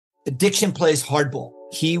Addiction plays hardball.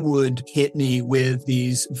 He would hit me with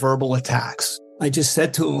these verbal attacks. I just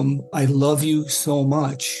said to him, I love you so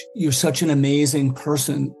much. You're such an amazing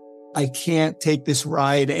person. I can't take this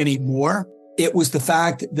ride anymore. It was the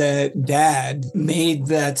fact that Dad made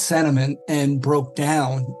that sentiment and broke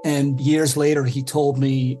down. And years later, he told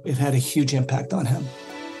me it had a huge impact on him.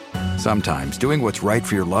 Sometimes doing what's right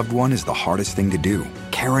for your loved one is the hardest thing to do.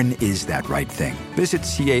 Karen is that right thing. Visit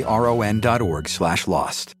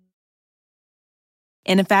caron.org/lost.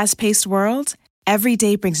 In a fast-paced world, every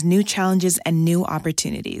day brings new challenges and new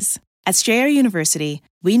opportunities. At Strayer University,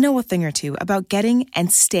 we know a thing or two about getting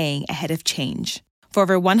and staying ahead of change. For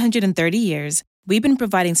over 130 years, we've been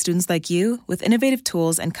providing students like you with innovative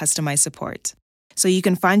tools and customized support, so you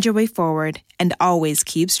can find your way forward and always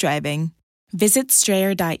keep striving. Visit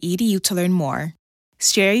strayer.edu to learn more.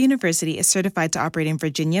 Strayer University is certified to operate in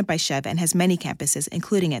Virginia by Chev and has many campuses,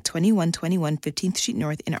 including at 2121 15th Street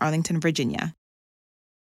North in Arlington, Virginia.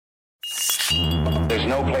 There's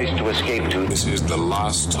no place to escape to. This is the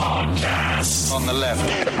Lost Podcast. On the left.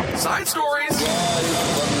 Side stories.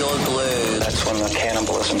 That's when the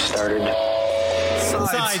cannibalism started.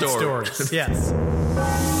 Side stories. Yes.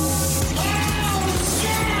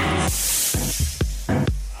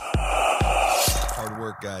 Hard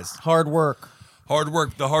work, guys. Hard work. Hard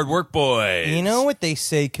work. The hard work boys. You know what they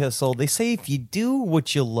say, Kissel? They say if you do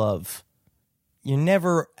what you love, you're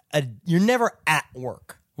never at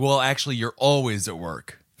work. Well, actually, you're always at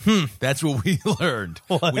work. That's what we learned.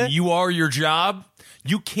 What? When you are your job,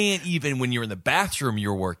 you can't even, when you're in the bathroom,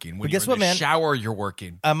 you're working. When guess you're in what, the man? shower, you're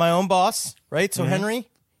working. I'm my own boss, right? So, Henry,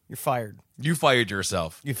 you're fired. You fired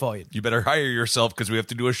yourself. You fired. You better hire yourself because we have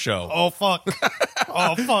to do a show. Oh, fuck.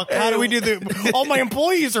 Oh, fuck. How do we do that? All my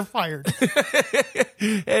employees are fired.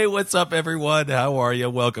 Hey, what's up, everyone? How are you?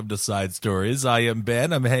 Welcome to Side Stories. I am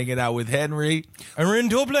Ben. I'm hanging out with Henry. And we're in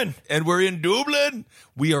Dublin.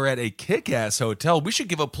 We are at a kick-ass hotel. We should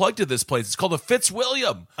give a plug to this place. It's called the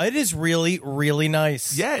Fitzwilliam. It is really, really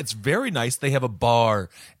nice. Yeah, it's very nice. They have a bar.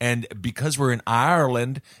 And because we're in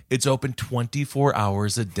Ireland, it's open 24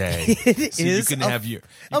 hours a day. It so is you can have your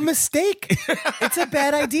a mistake. It's a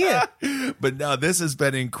bad idea. But no, this has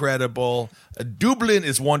been incredible. Dublin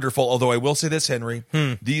is wonderful, although I will say this, Henry.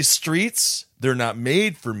 These streets, they're not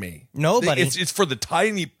made for me. Nobody. It's for the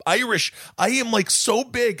tiny Irish. I am like so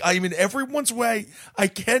big. I am in everyone's way. I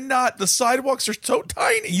cannot. The sidewalks are so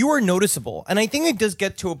tiny. You are noticeable. And I think it does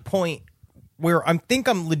get to a point where I'm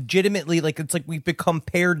legitimately like, it's like we've become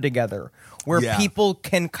paired together where people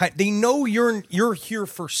can they know you're here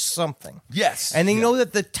for something. Yes. And they know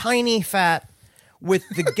that the tiny fat with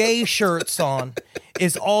the gay shirts on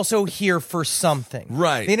is also here for something.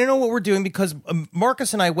 Right. They don't know what we're doing because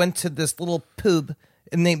Marcus and I went to this little pub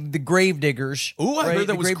and the Gravediggers. Ooh, I heard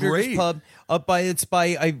that was great. Pub up by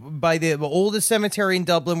the oldest cemetery in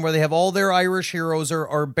Dublin where they have all their Irish heroes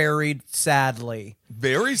are buried, sadly.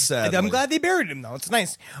 Very sadly. I'm glad they buried him though. It's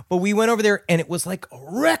nice. But we went over there and it was like a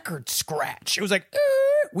record scratch. It was like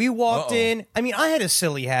we walked in. I mean, I had a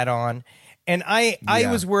silly hat on. And I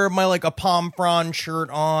was wearing my like a palm frond shirt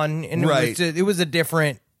on, and it was a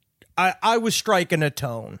different. I was striking a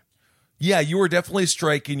tone. Yeah, you were definitely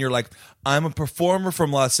striking. You're like, I'm a performer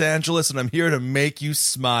from Los Angeles, and I'm here to make you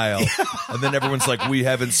smile. And then everyone's like, we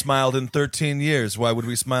haven't smiled in 13 years. Why would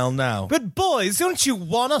we smile now? But boys, don't you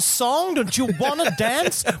want a song? Don't you want to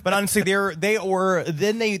dance? But honestly, they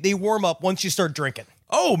warm up once you start drinking.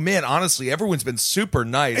 Oh man, honestly, everyone's been super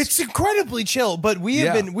nice. It's incredibly chill, but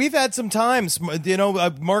we've had some times. You know,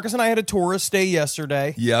 Marcus and I had a tourist day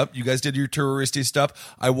yesterday. Yep, you guys did your touristy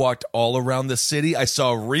stuff. I walked all around the city. I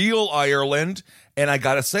saw real Ireland, and I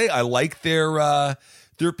gotta say, I like their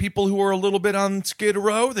people who are a little bit on Skid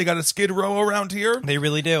Row. They got a Skid Row around here. They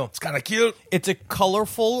really do. It's kind of cute. It's a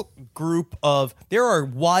colorful group there are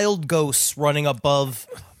wild ghosts running above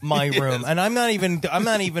my room, and I'm not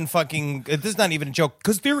even fucking. This is not even a joke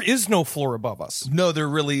because there is no floor above us. No, there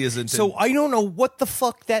really isn't. So I don't know what the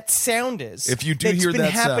fuck that sound is. If you do hear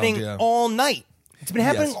that sound, it's been happening all night. It's been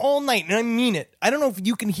happening all night, and I mean it. I don't know if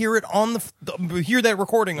you can hear it on hear that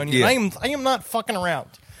recording on you. Yeah. I am not fucking around.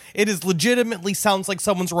 It is legitimately sounds like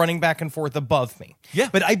someone's running back and forth above me. Yeah,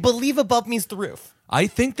 but I believe above me is the roof. I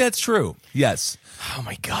think that's true. Yes. Oh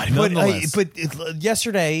my god! But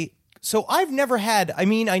yesterday. So I've never had, I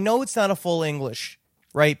mean, I know it's not a full English,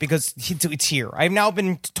 right? Because it's here. I've now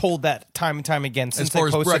been told that time and time again since as far I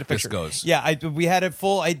posted as breakfast a picture. Goes. Yeah, we had it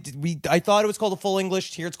full. I thought it was called a full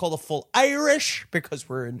English. Here it's called a full Irish because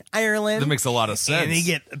we're in Ireland. That makes a lot of sense. And they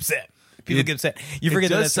get upset. People get upset. You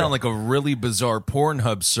forget it that does sound like a really bizarre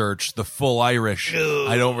Pornhub search, the full Irish.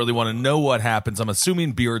 I don't really want to know what happens. I'm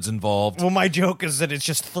assuming beard's involved. Well, my joke is that it's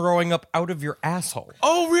just throwing up out of your asshole.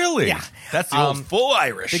 Oh, really? Yeah. That's the old full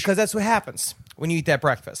Irish. Because that's what happens when you eat that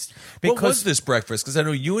breakfast. Because what was this breakfast? Because I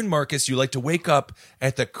know you and Marcus, you like to wake up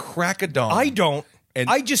at the crack of dawn. I don't. And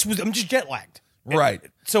I'm just jet lagged. Right.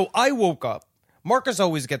 So I woke up. Marcus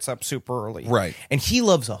always gets up super early. Right. And he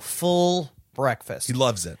loves a full breakfast. He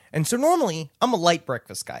loves it. And so normally I'm a light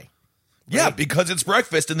breakfast guy. Yeah, because it's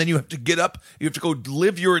breakfast, and then you have to get up. You have to go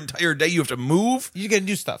live your entire day. You have to move. You got to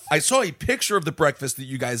do stuff. I saw a picture of the breakfast that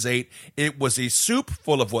you guys ate. It was a soup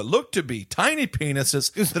full of what looked to be tiny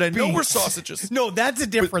penises that I know were sausages. No, that's a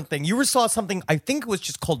different thing. You saw something, I think it was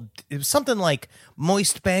just called, it was something like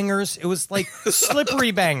moist bangers. It was like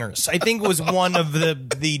slippery bangers. I think it was one of the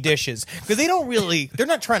dishes. Because they're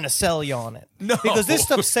not trying to sell you on it. No. Because this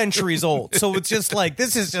stuff's centuries old. So it's just like,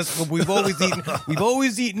 this is just what we've always eaten. We've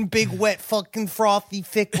always eaten big, wet, fucking frothy,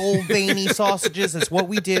 thick, old, veiny sausages. That's what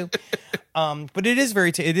we do. But it is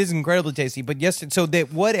it is incredibly tasty. But yes, so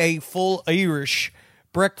that what a full Irish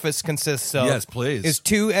breakfast consists of. Yes, please. Is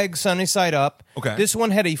 2 eggs sunny side up. Okay. This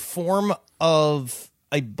one had a form of,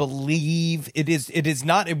 I believe it is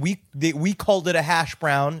not. We called it a hash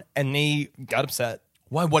brown, and they got upset.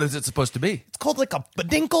 Why? What is it supposed to be? It's called like a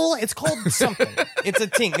badinkle. It's called something. It's a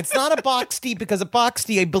ting. It's not a box tea because a box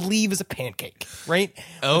tea, I believe, is a pancake, right?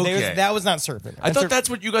 Okay. That was not served. I thought that's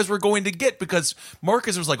what you guys were going to get because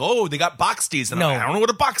Marcus was like, "Oh, they got box teas," and No. I don't know what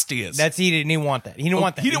a box tea is. He didn't want that. He didn't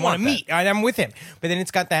want that. he didn't want meat. I'm with him. But then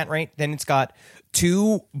it's got that, right? Then it's got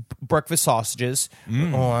 2 breakfast sausages.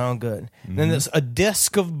 Oh, good. Then there's a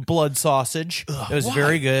disc of blood sausage. That was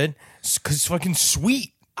very good because it's fucking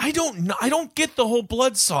sweet. I don't get the whole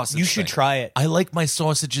blood sausage. You should thing. try it. I like my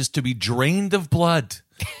sausages to be drained of blood.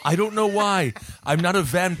 I don't know why. I'm not a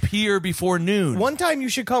vampire before noon. One time you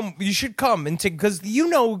should come. You should come and take because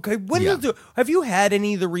have you had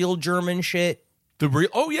any of the real German shit?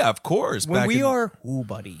 Oh yeah, of course. When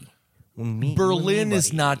buddy. Berlin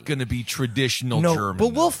is not going to be traditional German. But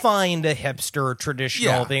we'll find a hipster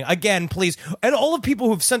traditional thing. Again, please. And all the people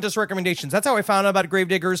who've sent us recommendations. That's how I found out about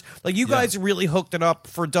Gravediggers. Like, you guys really hooked it up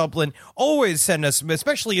for Dublin. Always send us,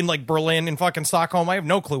 especially in, like, Berlin and fucking Stockholm. I have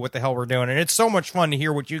no clue what the hell we're doing. And it's so much fun to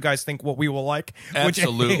hear what you guys think what we will like.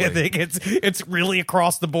 Absolutely. Which I think it's really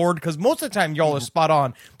across the board because most of the time y'all are spot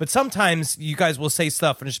on. But sometimes you guys will say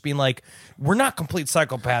stuff and just being like, we're not complete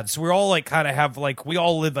psychopaths. We're all, like, kind of have, like, we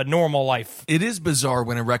all live a normal life. It is bizarre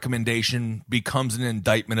when a recommendation becomes an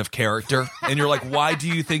indictment of character, and you're like, "Why do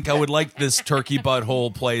you think I would like this turkey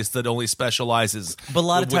butthole place that only specializes?" But a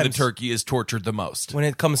lot of when times, the turkey is tortured the most. When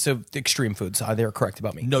it comes to extreme foods, they're correct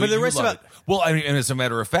about me. No, but the you rest love of it. Well, I mean, and as a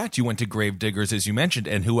matter of fact, you went to Gravediggers, as you mentioned,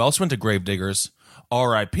 and who else went to Gravediggers?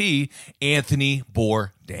 R.I.P. Anthony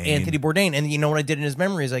Bourdain. Anthony Bourdain. And you know what I did in his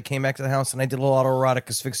memory is I came back to the house and I did a lot of erotic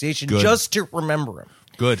asphyxiation just to remember him.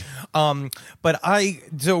 Good. But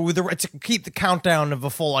to keep the countdown of a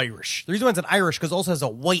full Irish. The reason why it's an Irish because it also has a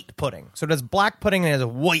white pudding. So it has black pudding and it has a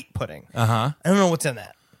white pudding. Uh-huh. I don't know what's in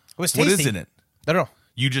that. It was tasty. What is in it? I don't know.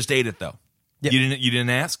 You just ate it though. Yep. You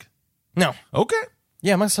didn't ask? No. Okay.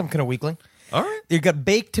 Yeah, I'm some kind of weakling. All right. You got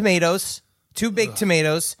baked tomatoes, 2 baked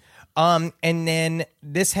tomatoes. And then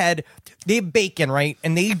they have bacon, right?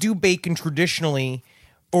 And they do bacon traditionally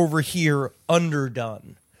over here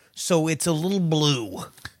underdone. So it's a little blue.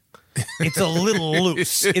 It's a little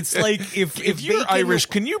loose. It's like if you're bacon, Irish,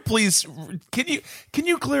 can you please can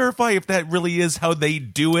you clarify if that really is how they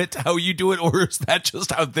do it, how you do it, or is that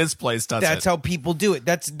just how this place does it? That's how people do it.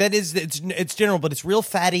 It's general, but it's real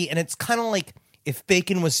fatty, and it's kind of like if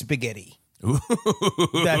bacon was spaghetti. Ooh,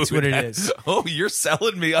 that's what it is. Oh, you're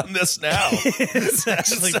selling me on this now. It's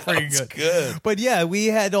actually pretty good. But yeah, we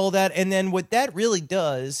had all that, and then what that really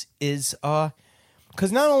does is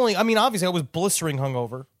because not only, I mean, obviously I was blistering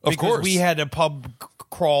hungover. Of course. We had a pub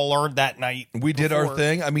crawler that night. We did our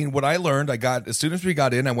thing. I mean, what I learned, as soon as we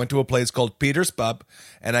got in, I went to a place called Peter's Pub,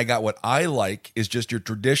 and I got what I like is just your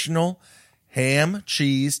traditional ham,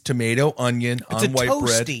 cheese, tomato, onion on white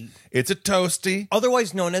toasty. bread. It's a toasty.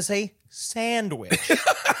 Otherwise known as a sandwich.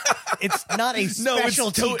 It's not a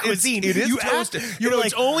specialty cuisine. It is toasted.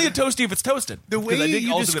 It's only a toasty if it's toasted. The way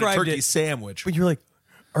you also get a described turkey it, sandwich. but you're like,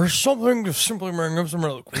 or something to simply bring up some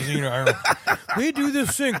other cuisine. They do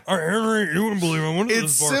this thing. Henry, you wouldn't believe it. I went to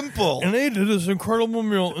It's this bar, simple. and they did this incredible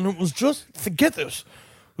meal, and it was just, forget this.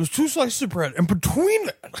 It was 2 slices of bread, and between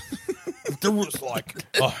that, there was like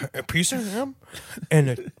a piece of ham and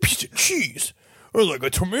a piece of cheese, or like a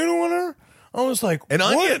tomato in there. I was like, and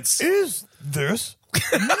what onions. is this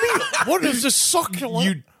meal? What is this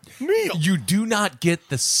succulent? meal. You do not get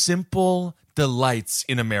the simple delights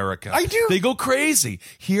in America. I do. They go crazy.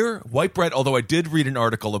 Here, white bread, although I did read an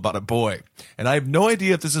article about a boy, and I have no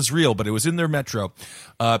idea if this is real, but it was in their Metro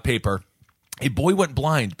paper. A boy went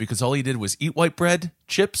blind because all he did was eat white bread,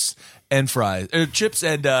 chips, and fries. Chips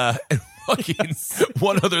and fucking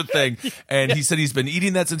one other thing. And he said he's been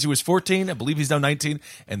eating that since he was 14. I believe he's now 19.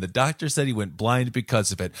 And the doctor said he went blind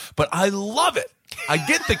because of it. But I love it. I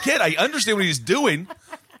get the kid. I understand what he's doing.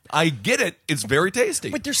 I get it. It's very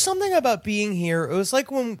tasty. But there's something about being here. It was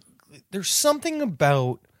like when there's something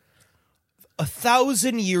about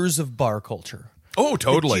 1,000 years of bar culture. Oh,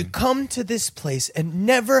 totally. You come to this place and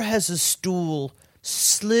never has a stool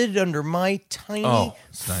slid under my tiny,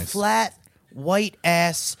 nice. flat, white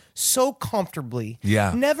ass so comfortably.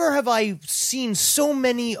 Yeah. Never have I seen so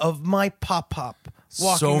many of my pop-pop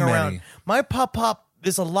walking So many. around. My pop-pop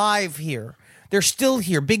is alive here. They're still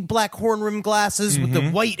here. Big black horn rim glasses with the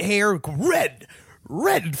white hair,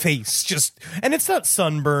 red face, and it's not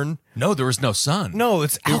sunburn. No, there is no sun. No,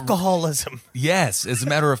 it's alcoholism. Yes, as a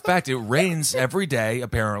matter of fact, it rains every day,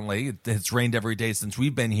 apparently. It's rained every day since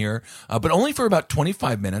we've been here, but only for about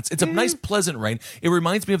 25 minutes. It's a nice, pleasant rain. It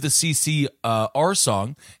reminds me of the CCR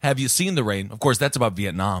song, Have You Seen the Rain? Of course, that's about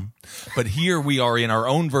Vietnam. But here we are in our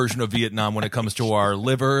own version of Vietnam when it comes to our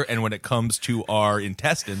liver and when it comes to our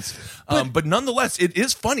intestines. But nonetheless, it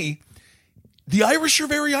is funny. The Irish are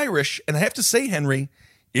very Irish, and I have to say, Henry,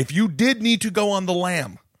 if you did need to go on the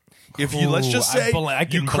lam, if you, let's just say,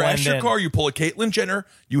 you crash your car, you pull a Caitlyn Jenner,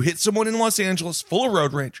 you hit someone in Los Angeles full of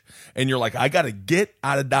road rage, and you're like, I got to get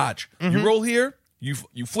out of Dodge. You roll here, you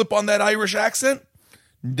flip on that Irish accent,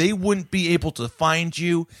 they wouldn't be able to find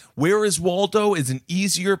you. Where is Waldo is an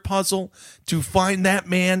easier puzzle. To find that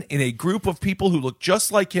man in a group of people who look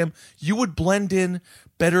just like him, you would blend in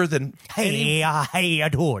better than Hey, how you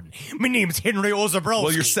doing? My name's Henry Ozabrowski.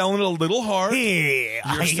 Well, you're selling it a little hard. Hey,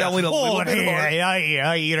 You're selling a little bit hard.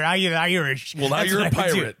 You're Irish. Well, now That's you're a what I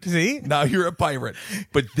do. pirate. See? Now you're a pirate.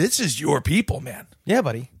 But this is your people, man. Yeah,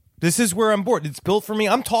 buddy. This is where I'm born. It's built for me.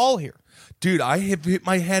 I'm tall here. Dude, I have hit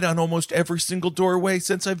my head on almost every single doorway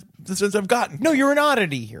since I've gotten. No, you're an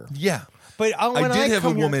oddity here. Yeah. But when I did have a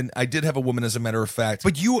come here- woman. I did have a woman, as a matter of fact.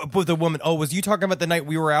 But the woman. Oh, was you talking about the night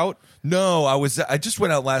we were out? No, I just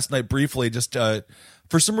went out last night briefly. Just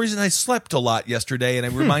for some reason, I slept a lot yesterday, and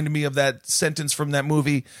it reminded me of that sentence from that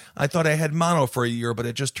movie. I thought I had mono for a year, but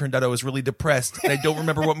it just turned out I was really depressed, and I don't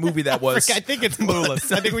remember what movie that was. I think it's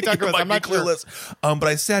Clueless. I think we talked about. I'm not Clueless. But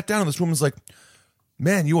I sat down, and this woman's like,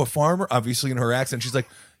 "Man, you a farmer?" Obviously, in her accent, she's like,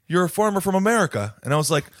 "You're a farmer from America," and I was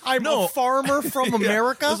like, I'm no. a farmer from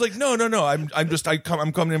America. I was like, no.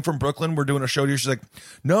 I'm coming in from Brooklyn. We're doing a show here. She's like,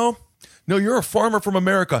 no, you're a farmer from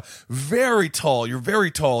America. Very tall. You're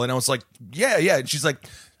very tall. And I was like, yeah. And she's like,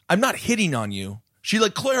 I'm not hitting on you. She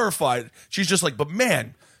like clarified. She's just like, but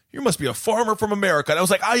man, you must be a farmer from America. And I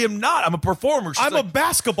was like, I am not. I'm a performer. She's I'm like, a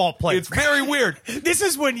basketball player. It's very weird. This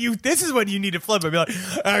is when you need to flip and be like,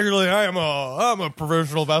 actually, I'm a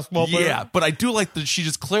professional basketball player. Yeah, but I do like that she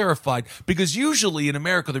just clarified, because usually in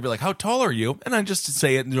America they'd be like, how tall are you? And I just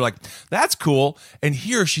say it, and they're like, that's cool. And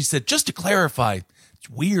here she said, just to clarify, it's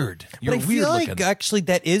weird. You're but I weird feel looking. like actually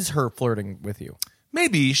that is her flirting with you.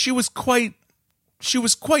 Maybe she was quite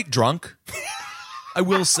drunk, I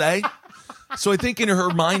will say. So I think in her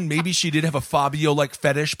mind, maybe she did have a Fabio-like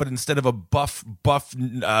fetish, but instead of a buff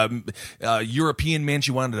European man,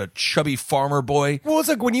 she wanted a chubby farmer boy. Well, it's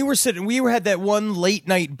like when you were sitting, had that one late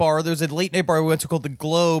night bar. There's a late night bar we went to called the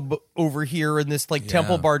Globe over here in this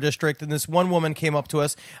Temple Bar district. And this one woman came up to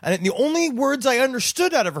us, and the only words I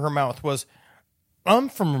understood out of her mouth was, I'm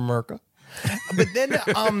from America. But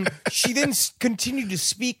then she then continued to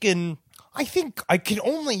speak in, I think the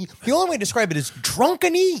only way to describe it is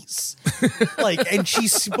drunkenese. And she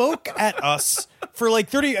spoke at us for like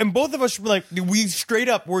 30, and both of us were like, we straight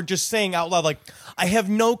up were just saying out loud, like, I have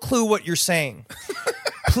no clue what you're saying.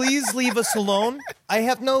 Please leave us alone.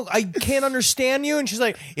 I can't understand you. And she's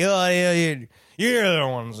like, yeah. You're the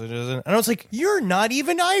ones that isn't. And I was like, you're not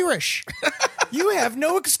even Irish. You have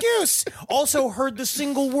no excuse. Also heard the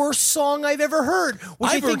single worst song I've ever heard.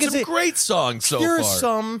 Which I've heard some great songs so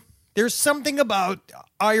far. There's something about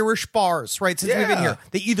Irish bars, right? Since we've been here,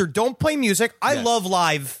 they either don't play music. I love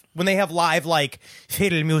live when they have live like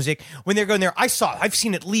fiddle music. When they're going there, I've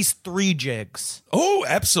seen at least 3 jigs. Oh,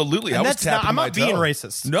 absolutely! And I'm my not being toe.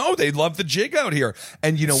 racist. No, they love the jig out here,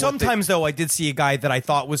 and you know sometimes though I did see a guy that I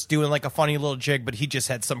thought was doing like a funny little jig, but he just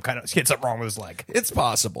had something wrong with his leg. It's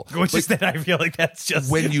possible, which is that I feel like that's just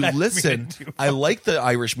when you listen. I like the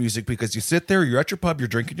Irish music because you sit there, you're at your pub, you're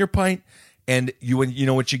drinking your pint. And you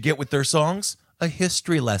know what you get with their songs? A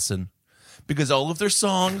history lesson. because all of their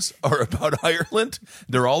songs are about Ireland.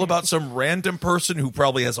 They're all about some random person who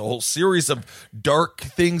probably has a whole series of dark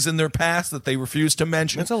things in their past that they refuse to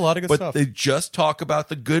mention. That's a lot of good stuff. But they just talk about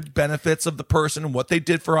the good benefits of the person and what they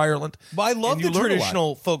did for Ireland. But I love the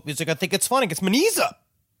traditional folk music. I think it's fun. It gets my knees up.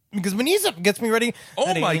 Because my knees up gets me ready.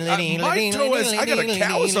 Oh my toe is, I got a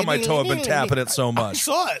callus on my toe. I've been tapping it so much. I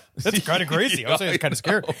saw it. That's kind of crazy. I was kind of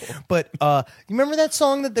scared. But you remember that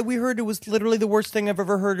song that we heard? It was literally the worst thing I've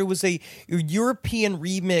ever heard. It was a European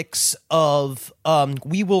remix of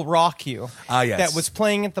We Will Rock You. Yes. That was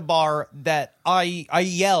playing at the bar that I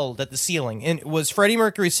yelled at the ceiling. And it was Freddie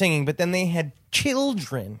Mercury singing, but then they had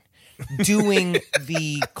children doing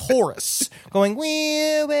the chorus, going,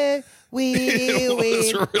 we will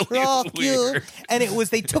really rock you. And it was,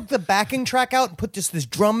 they took the backing track out and put this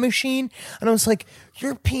drum machine. And I was like,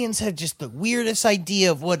 Europeans have just the weirdest idea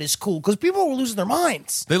of what is cool, because people were losing their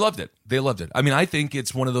minds. They loved it. I mean, I think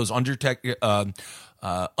it's one of those undercover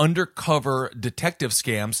detective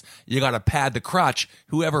scams. You got to pad the crotch.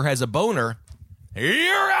 Whoever has a boner,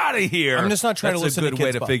 you're out of here. I'm just not trying to listen to kids.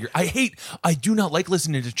 That's a good way to figure. I do not like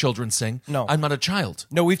listening to children sing. No. I'm not a child.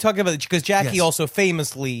 No, we've talked about it because Jackie also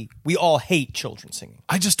famously, we all hate children singing.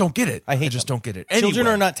 I just don't get it. I just don't get it. Children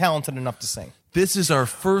Anyway, are not talented enough to sing. This is our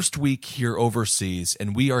first week here overseas,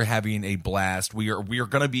 and we are having a blast. We are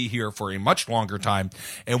going to be here for a much longer time,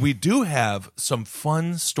 and we do have some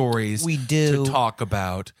fun stories to talk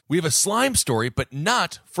about. We have a slime story, but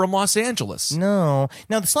not from Los Angeles. No.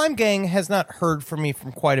 Now, the Slime Gang has not heard from me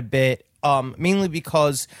from quite a bit, mainly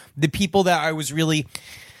because the people that I was really...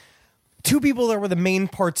 Two people that were the main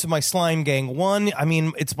parts of my slime gang. One, I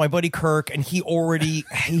mean, it's my buddy Kirk, and he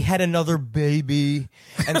had another baby,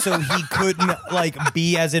 and so he couldn't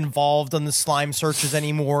be as involved on the slime searches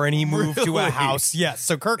anymore, and he moved to a house. Yes,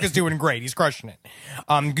 so Kirk is doing great. He's crushing it.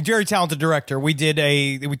 Very talented director.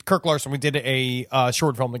 With Kirk Larson, we did a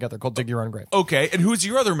short film together called Dig Your Own Grave. Okay, and who's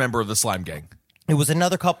your other member of the slime gang? It was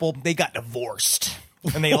another couple. They got divorced.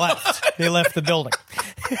 And they left. They left the building.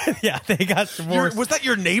 Yeah, they got divorced. Was that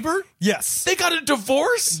your neighbor? Yes. They got a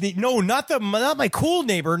divorce? No, not my cool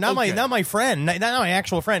neighbor, not my friend, not my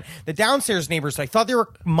actual friend. The downstairs neighbors, I thought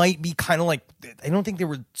might be kind of like, I don't think they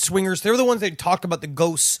were swingers. They were the ones that talked about the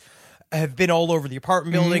ghosts have been all over the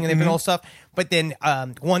apartment building, and they've been all stuff. But then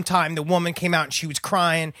one time the woman came out and she was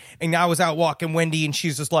crying, and I was out walking Wendy, and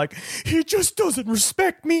she's just like, he just doesn't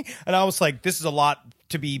respect me. And I was like, this is a lot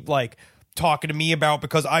to be talking to me about,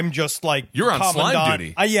 because I'm just you're on slime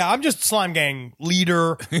duty. I'm just slime gang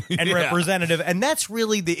leader and representative, and that's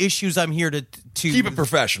really the issues I'm here to keep it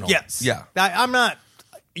professional. Yes, yeah. I'm not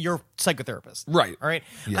your psychotherapist, right? All right.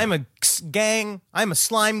 Yeah. I'm a gang. I'm a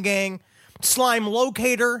slime gang, slime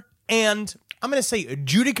locator, and I'm going to say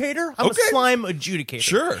adjudicator. I'm a slime adjudicator,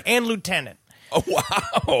 sure, and lieutenant. Oh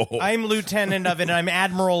wow! I'm lieutenant of it, and I'm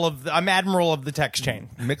admiral of the text chain.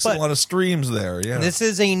 Mix a lot of streams there. Yeah. This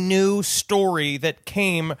is a new story that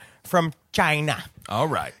came from China. All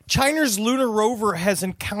right. China's lunar rover has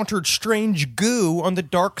encountered strange goo on the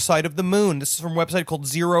dark side of the moon. This is from a website called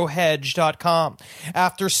ZeroHedge.com.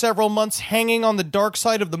 After several months hanging on the dark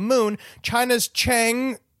side of the moon, China's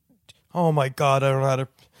oh my God, I don't know how to...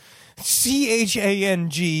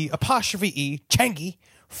 Chang'e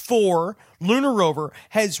 4 lunar rover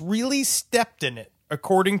has really stepped in it,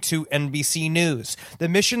 according to NBC News. The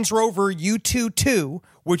mission's rover U-22,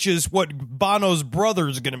 which is what Bono's brother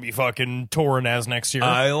is going to be fucking touring as next year.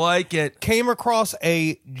 I like it. Came across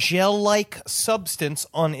a gel-like substance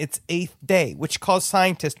on its 8th day, which caused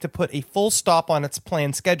scientists to put a full stop on its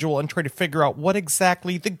planned schedule and try to figure out what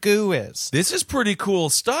exactly the goo is. This is pretty cool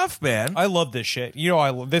stuff, man. I love this shit.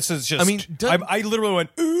 This is just... I literally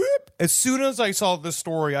went, oop. As soon as I saw this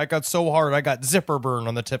story, I got so hard, I got zipper burn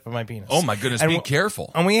on the tip of my penis. Oh my goodness, be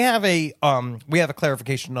careful. And we have a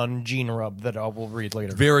clarification on Gene Rub that I will read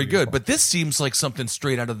later. Very good. But this seems like something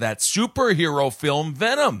straight out of that superhero film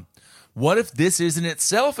Venom. What if this is in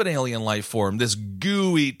itself an alien life form, this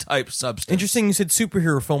gooey type substance? Interesting you said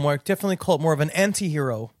superhero film. I definitely call it more of an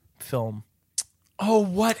anti-hero film. Oh,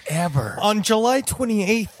 whatever. On July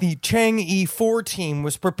 28th, the Chang'e 4 team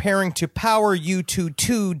was preparing to power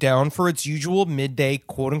U-22 down for its usual midday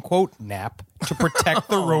quote-unquote nap to protect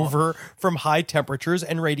the rover from high temperatures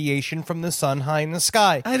and radiation from the sun high in the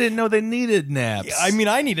sky. I didn't know they needed naps. I mean,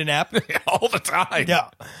 I need a nap. All the time.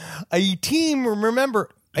 Yeah. A team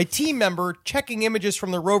member checking images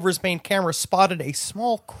from the rover's main camera spotted a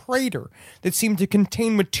small crater that seemed to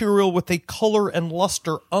contain material with a color and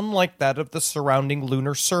luster unlike that of the surrounding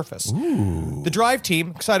lunar surface. Ooh. The drive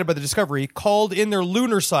team, excited by the discovery, called in their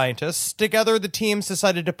lunar scientists. Together, the teams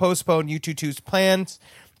decided to postpone U-22's plans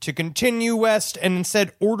to continue west and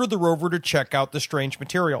instead order the rover to check out the strange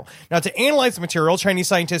material. Now, to analyze the material, Chinese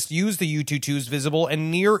scientists use the U-22's visible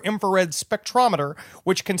and near-infrared spectrometer,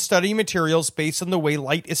 which can study materials based on the way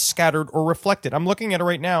light is scattered or reflected. I'm looking at it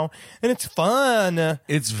right now, and it's fun.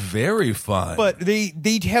 It's very fun. But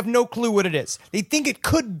they have no clue what it is. They think it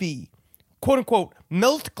could be, quote-unquote,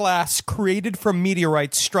 melt glass created from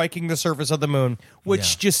meteorites striking the surface of the moon,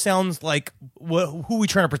 which just sounds like, who are we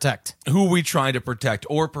trying to protect? Who are we trying to protect?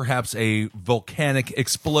 Or perhaps a volcanic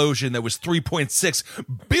explosion that was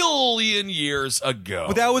 3.6 billion years ago.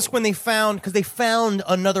 But that was when they found, because they found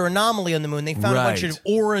another anomaly on the moon. They found a bunch of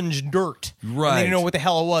orange dirt. Right. And they didn't know what the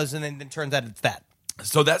hell it was, and then it turns out it's that.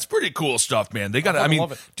 So that's pretty cool stuff, man. They got to, I mean,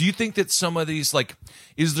 love it. Do you think that some of these, like,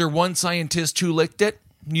 is there one scientist who licked it?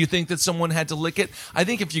 You think that someone had to lick it? I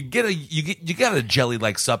think if you get you got a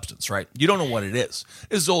jelly-like substance, right? You don't know what it is.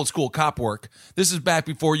 This is old school cop work. This is back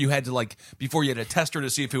before you had a tester to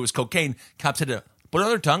see if it was cocaine. Cops had to put it on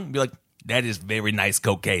their tongue and be like, that is very nice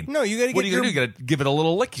cocaine. No, you got to get What are you going to do? You got to give it a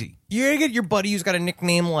little licky. You got to get your buddy who's got a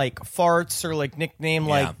nickname like Farts or like nickname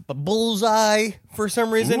like the Bullseye for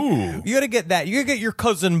some reason. Ooh. You got to get that. You got to get your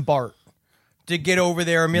cousin Bart to get over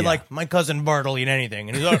there and be like, my cousin Bart will eat anything.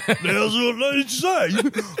 And he's like, that's what they say,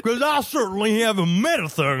 because I certainly haven't met a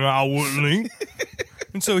thing I wouldn't eat.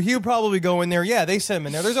 And so he'll probably go in there. Yeah, they send him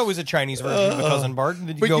in there. There's always a Chinese version of a cousin Bart. And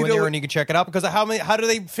you go in there and you can check it out, because how do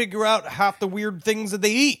they figure out half the weird things that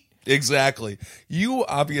they eat? Exactly. You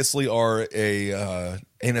obviously are an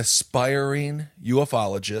aspiring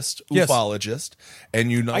ufologist,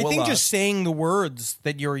 and you know I think a lot. just saying the words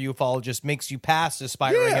that you're a ufologist makes you past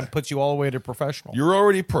aspiring and puts you all the way to professional. You're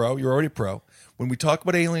already pro. When we talk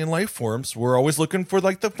about alien life forms, we're always looking for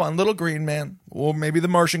like the fun little green man, or maybe the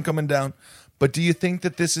Martian coming down. But do you think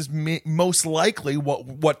that this is most likely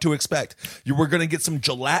what to expect? We're going to get some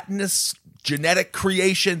gelatinous genetic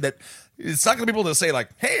creation that it's not going to be able to say like,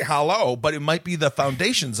 hey, hello, but it might be the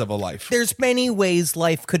foundations of a life. There's many ways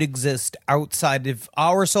life could exist outside of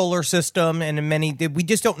our solar system, and we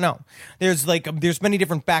just don't know. There's many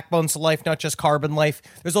different backbones to life, not just carbon life.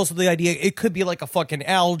 There's also the idea it could be like a fucking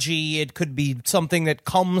algae. It could be something that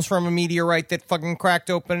comes from a meteorite that fucking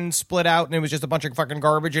cracked open and split out, and it was just a bunch of fucking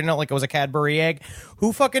garbage in it, like it was a Cadbury egg.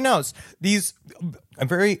 Who fucking knows? I'm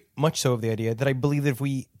very much so of the idea that I believe that if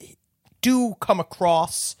we do come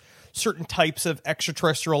across certain types of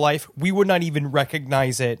extraterrestrial life, we would not even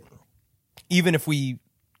recognize it, even if we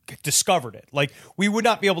discovered it. Like, we would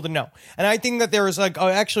not be able to know. And I think that there is I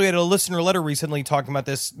actually had a listener letter recently talking about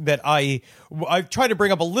this that I've tried to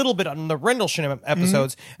bring up a little bit on the Rendlesham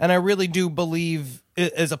episodes, and I really do believe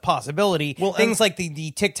it is a possibility. Well, things like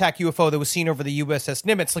the Tic Tac UFO that was seen over the USS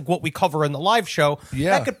Nimitz, like what we cover in the live show,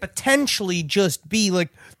 that could potentially just be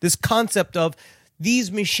like this concept of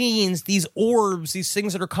these machines, these orbs, these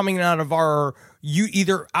things that are coming out of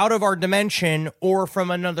either out of our dimension or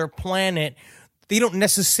from another planet. They don't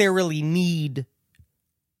necessarily need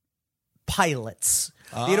pilots.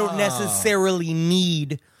 They don't necessarily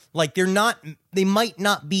need, like, they might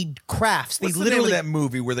not be crafts. What's the name of that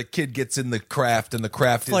movie where the kid gets in the craft and the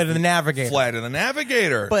craft Flight of the Navigator. Flight of the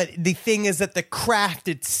Navigator. But the thing is that the craft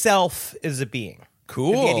itself is a being.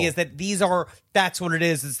 Cool. The idea is that that's what it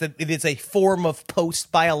is that it is a form of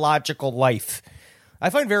post-biological life. I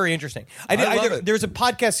find very interesting. I love it. There's a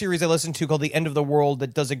podcast series I listen to called The End of the World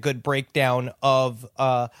that does a good breakdown of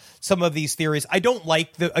some of these theories. I don't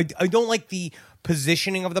like the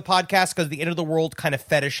positioning of the podcast, because The End of the World kind of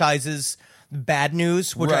fetishizes bad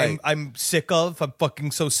news, which I'm sick of. I'm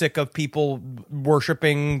fucking so sick of people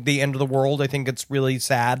worshiping the end of the world. I think it's really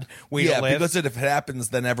sad way to live. Because if it happens,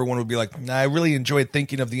 then everyone would be like, nah, I really enjoyed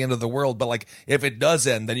thinking of the end of the world, but like if it does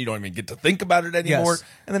end, then you don't even get to think about it anymore,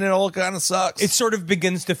 and then it all kind of sucks. It sort of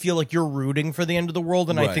begins to feel like you're rooting for the end of the world,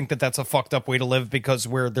 and I think that that's a fucked up way to live, because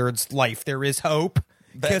where there's life, there is hope.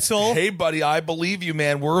 Kissel. Hey, buddy, I believe you,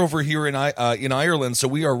 man. We're over here in Ireland, so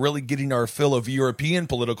we are really getting our fill of European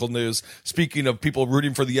political news. Speaking of people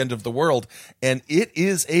rooting for the end of the world, and it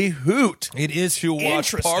is a hoot. It is to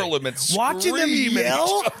watch Parliament watching them scream at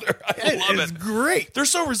yell. each other. I love it. It's great. They're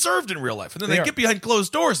so reserved in real life, and then they get behind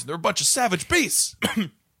closed doors, and they're a bunch of savage beasts.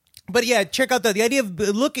 But yeah, check out the idea of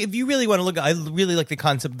if you really want to look. I really like the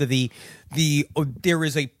concept of there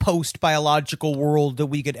is a post biological world that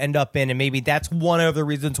we could end up in, and maybe that's one of the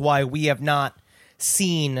reasons why we have not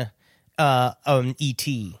seen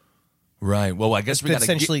E.T. Right. Well, I guess we got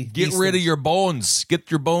to get rid of your bones. Get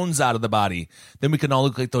your bones out of the body. Then we can all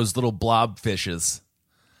look like those little blob fishes.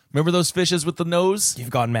 Remember those fishes with the nose? You've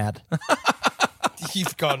gone mad.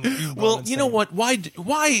 You've gone. Well, you know what?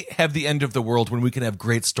 Why have the end of the world when we can have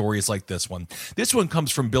great stories like this one? This one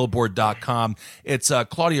comes from Billboard.com. It's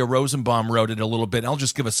Claudia Rosenbaum wrote it a little bit. I'll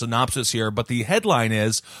just give a synopsis here, but the headline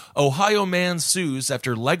is, Ohio man sues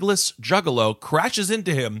after legless Juggalo crashes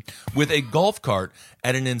into him with a golf cart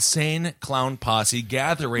at an insane clown posse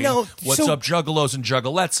gathering. What's up, Juggalos and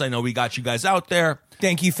Juggalettes? I know we got you guys out there.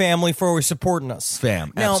 Thank you, family, for supporting us.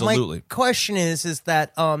 Absolutely. My question is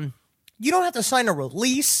that you don't have to sign a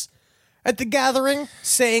release at the gathering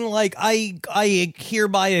saying, like, I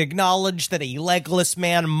hereby acknowledge that a legless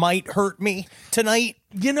man might hurt me tonight.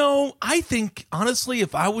 You know, I think, honestly,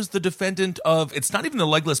 if I was the defendant of, it's not even the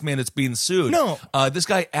legless man that's being sued. No. This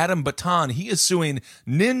guy, Adam Baton, he is suing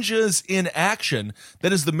Ninjas in Action.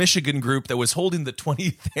 That is the Michigan group that was holding the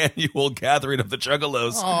 20th annual gathering of the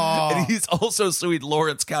Juggalos. Aww. And he's also suing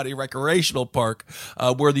Lawrence County Recreational Park,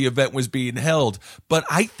 where the event was being held. But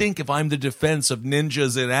I think if I'm the defense of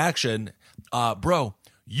Ninjas in Action, bro,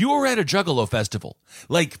 you were at a Juggalo festival.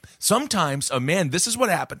 Like, sometimes, this is what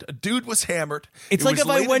happened. A dude was hammered. It's like if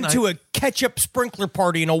I went to a ketchup sprinkler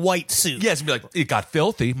party in a white suit. Yes, and be like, it got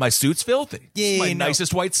filthy. My suit's filthy. Yeah, it's my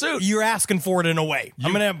nicest white suit. You're asking for it in a way.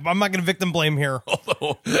 I'm not gonna victim blame here.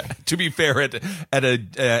 Although, to be fair, at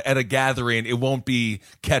a gathering, it won't be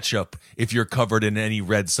ketchup if you're covered in any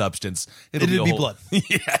red substance. It'll be blood.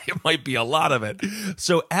 Yeah, it might be a lot of it.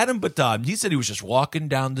 So Adam Baton, he said he was just walking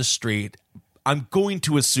down the street. I'm going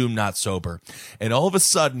to assume not sober. And all of a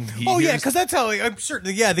sudden, because that's how I'm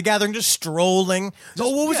certain. Yeah, the gathering, just strolling. So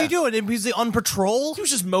what was he doing? Was he on patrol? He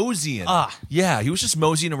was just moseying. Yeah, he was just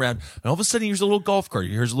moseying around. And all of a sudden, he hears a little golf cart.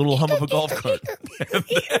 He hears a little hum of a golf cart. And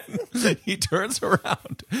then he turns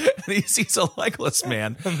around and he sees a legless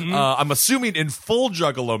man. I'm assuming in full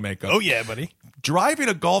Juggalo makeup. Oh, yeah, buddy. Driving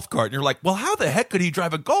a golf cart, and you're like, well, how the heck could he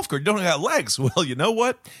drive a golf cart? You don't have legs. Well, you know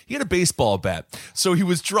what? He had a baseball bat. So he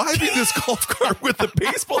was driving this golf cart with the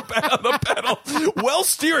baseball bat on the pedal while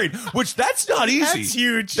steering, which that's not easy. That's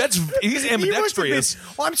huge. He's ambidextrous.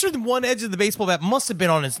 I'm sure the one edge of the baseball bat must have been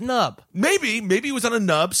on his nub. Maybe he was on a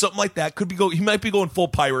nub, something like that. He might be going full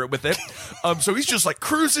pirate with it. So he's just like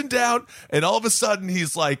cruising down, and all of a sudden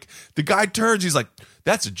he's like, the guy turns, he's like,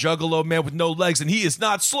 that's a Juggalo man with no legs, and he is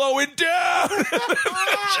not slowing down. Juggalo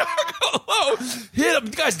hit him.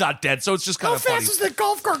 The guy's not dead, so it's just kind of funny. How fast is the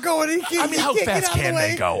golf cart going? How fast can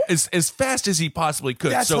they go? As fast as he possibly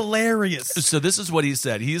could. That's hilarious. So this is what he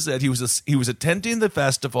said. He said he was attending the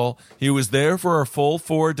festival. He was there for a full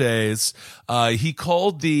 4 days. He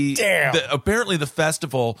called apparently the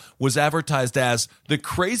festival was advertised as the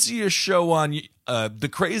craziest show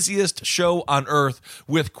on earth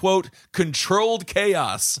with, quote, controlled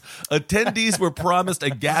chaos. Attendees were promised a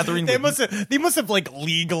gathering. They must have like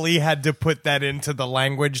legally had to put that into the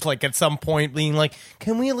language, like at some point being like,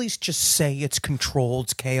 can we at least just say it's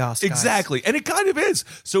controlled chaos, guys? Exactly. And it kind of is.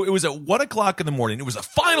 So it was at 1 o'clock in the morning. It was the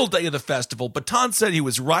final day of the festival. Baton said he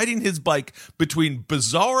was riding his bike between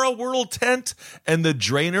Bizarro World Tent and the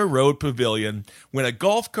Drainer Road Pavilion when a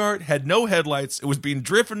golf cart had no headlights. It was being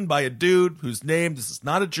driven by a dude whose name, this is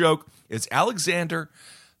not a joke, is Alexander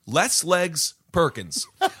Less Legs Perkins.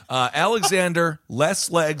 Alexander Less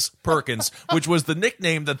Legs Perkins, which was the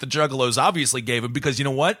nickname that the Juggalos obviously gave him because you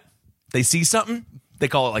know what? They see something, they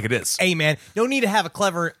call it like it is. Hey, man, no need to have a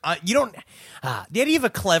clever. The idea of a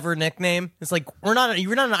clever nickname is like you're not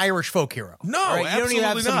an Irish folk hero. No, right? You don't even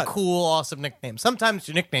have some not. cool, awesome nickname. Sometimes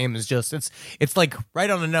your nickname is just it's like right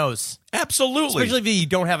on the nose. Absolutely, especially if you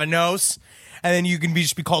don't have a nose, and then you can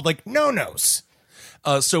just be called like no nose.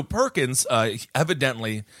 So Perkins,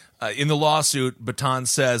 evidently, in the lawsuit, Baton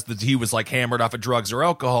says that he was like hammered off of drugs or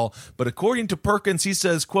alcohol. But according to Perkins, he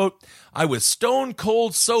says, quote, I was stone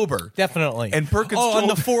cold sober. Definitely. And Perkins on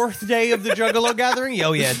the 4th day of the Juggalo gathering?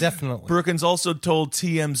 Oh, yeah, definitely. Perkins also told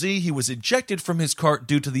TMZ he was ejected from his cart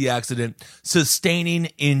due to the accident, sustaining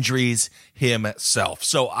injuries himself.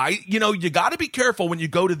 So you got to be careful when you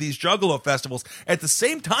go to these Juggalo festivals. At the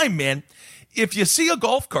same time, man, if you see a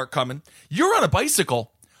golf cart coming, you're on a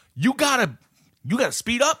bicycle, you gotta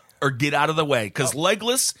speed up or get out of the way because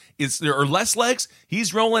legless or less legs,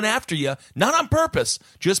 he's rolling after you, not on purpose,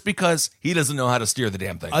 just because he doesn't know how to steer the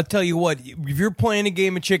damn thing. I'll tell you what, if you're playing a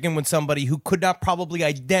game of chicken with somebody who could not probably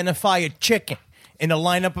identify a chicken in a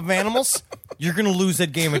lineup of animals, you're going to lose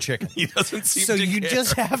that game of chicken. He doesn't seem so to you care.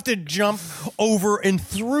 just have to jump over and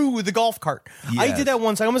through the golf cart. Yes. I did that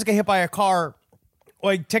once. I almost got hit by a car.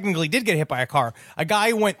 Well, I technically did get hit by a car. A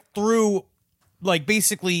guy went through, like,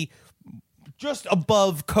 basically just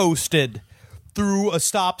above coasted through a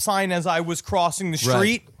stop sign as I was crossing the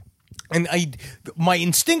street. Right. And I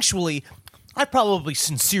probably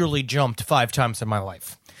sincerely jumped 5 times in my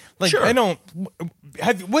life. Like, Sure. I don't.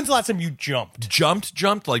 When's the last time you jumped?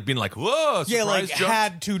 Jumped, like being like, whoa, surprise Yeah, like jump.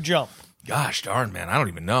 had to jump. Gosh darn, man, I don't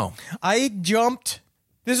even know. I jumped.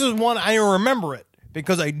 This is one I remember it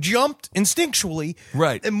because I jumped instinctually,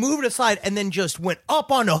 Right. and moved aside, and then just went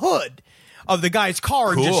up on the hood of the guy's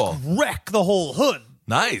car Cool. and just wrecked the whole hood.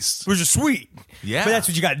 Nice. Which is sweet. Yeah. But that's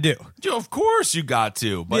what you got to do. Of course you got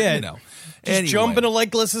to, but Yeah. you know. Just Anyway, jump in a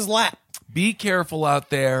legless's lap. be careful out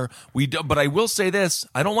there. But I will say this: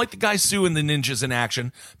 I don't like the guys suing the ninjas in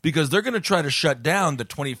action because they're going to try to shut down the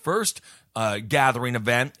 21st gathering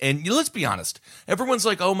event. And let's be honest, everyone's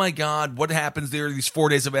like, "Oh my God, what happens there? These 4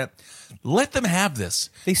 days event." Let them have this.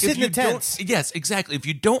 They sit If in the you don't- tents. Yes, exactly. If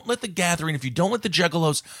you don't let the gathering, if you don't let the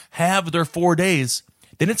Juggalos have their 4 days,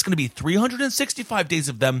 then it's going to be 365 days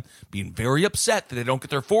of them being very upset that they don't get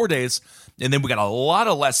their 4 days. And then we got a lot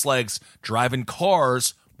of less legs driving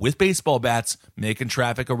cars with baseball bats, making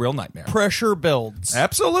traffic a real nightmare. Pressure builds.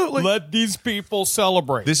 Absolutely. Let these people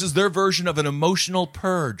celebrate. This is their version of an emotional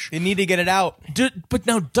purge. They need to get it out. But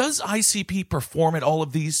now, does ICP perform at all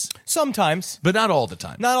of these? Sometimes. But not all the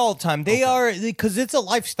time. Not all the time. They are, because it's a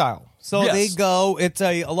lifestyle. So Yes. they go, it's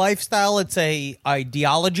a lifestyle, it's a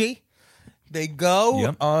ideology. They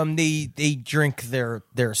go, Yep. they drink their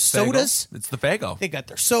sodas. It's the Fago. They got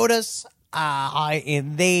their sodas.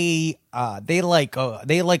 And they like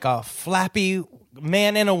a flappy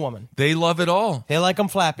man and a woman. They love it all. They like them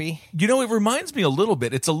flappy. You know, it reminds me a little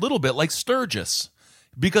bit. It's a little bit like Sturgis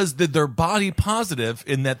because they're body positive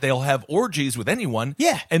in that they'll have orgies with anyone.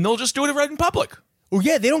 Yeah. And they'll just do it right in public. Oh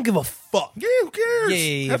yeah, they don't give a fuck. Yeah, who cares?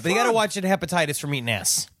 Yeah. Have But you got to fun. watch it hepatitis from eating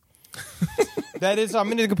ass. That is, I'm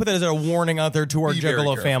going to put that as a warning out there to our Be very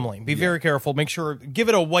Juggalo careful. family. Be very careful. Make sure, give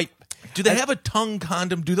it a wipe. Do they have a tongue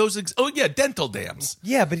condom? Do those? Oh yeah, dental dams.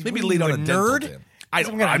 Yeah, but maybe what are lead you, on a a dental nerd? dam. I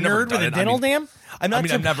don't. Some kind I've of never nerd done with a it. dental dam.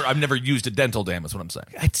 I've never used a dental dam. Is what I'm saying.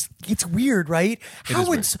 It's weird, right? How is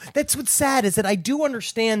weird. That's what's sad is that I do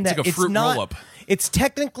understand that like a it's fruit not. roll-up. It's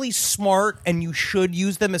technically smart, and you should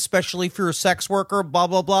use them, especially if you're a sex worker. Blah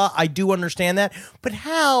blah blah. I do understand that, but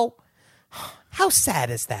how sad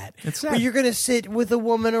is that? It's sad. Where you're gonna sit with a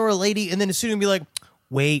woman or a lady, and then as soon as you be like,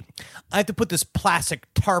 wait, I have to put this plastic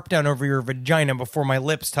tarp down over your vagina before my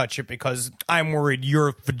lips touch it because I'm worried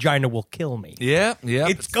your vagina will kill me. Yeah.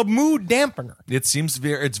 It's a mood dampener. It seems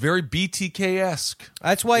it's very BTK-esque.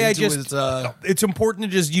 That's why Into it's important to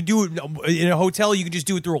just, you do it in a hotel, you can just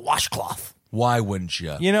do it through a washcloth. Why wouldn't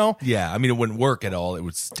you? You know? Yeah, I mean, it wouldn't work at all. It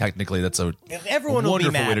was technically that's a Everyone will be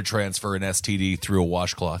wonderful mad. way to transfer an STD through a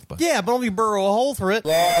washcloth. But Yeah, but only burrow a hole through it.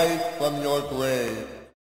 Rise from your grave.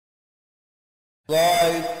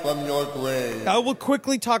 Rise from your grave. I will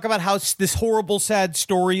quickly talk about how this horrible, sad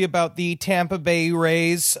story about the Tampa Bay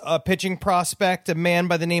Rays pitching prospect, a man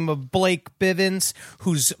by the name of Blake Bivens,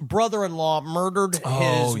 whose brother-in-law murdered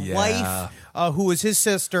his wife, who was his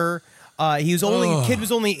sister. Kid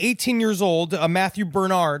was only 18 years old. Matthew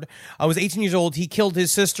Bernard was 18 years old. He killed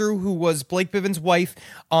his sister, who was Blake Bivens' wife,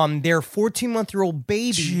 their 14-month-old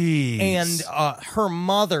baby, Jeez. and her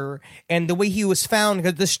mother. And the way he was found,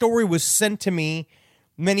 because the story was sent to me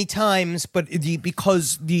many times, but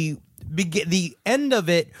because the end of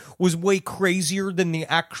it was way crazier than the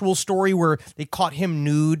actual story, where they caught him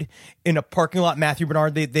nude in a parking lot. Matthew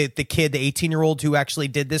Bernard, the kid, the 18-year-old who actually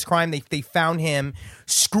did this crime, they found him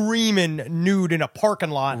screaming nude in a parking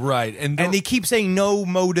lot. Right, and they keep saying no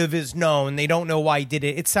motive is known. They don't know why he did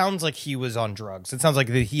it. It sounds like he was on drugs. It sounds like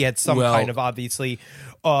that he had some kind of, obviously,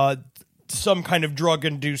 some kind of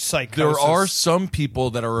drug-induced psychosis. there are some people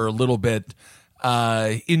that are a little bit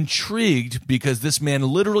intrigued because this man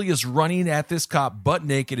literally is running at this cop butt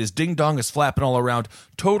naked. His ding dong is flapping all around,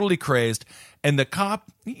 totally crazed. And the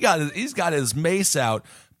cop, he's got his mace out.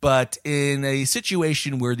 But in a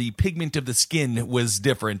situation where the pigment of the skin was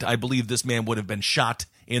different, I believe this man would have been shot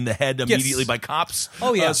in the head immediately by cops.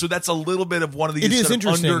 Oh, yeah. So that's a little bit of one of these It is sort of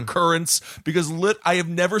interesting. undercurrents because I have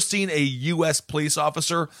never seen a U.S. police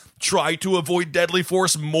officer try to avoid deadly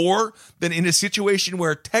force more than in a situation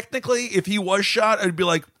where technically if he was shot, I'd be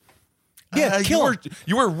like, Yeah, kill him.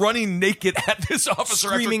 You were running naked at this officer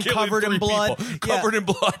Screaming, after killing covered in 3 blood. people. Yeah. Covered in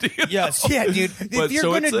blood. you Yes, know? yeah, dude. But If you're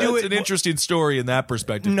so going to it's do it's it, an interesting story in that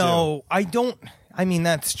perspective. no, I don't. I mean,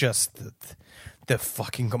 that's just the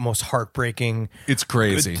fucking most heartbreaking. It's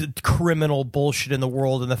crazy. Criminal bullshit in the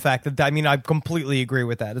world, and the fact that, I mean, I completely agree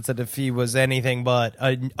with that. It's that if he was anything but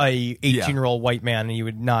a 18-year-old white man, you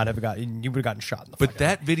would not have gotten. You would have gotten shot in the. But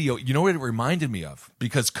that video, you know what it reminded me of?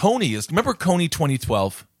 Because remember Coney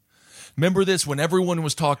 2012? Remember this when everyone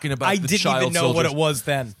was talking about I the didn't child even know soldiers? what it was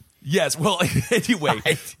then. Yes. Well, anyway,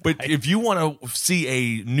 but if you want to see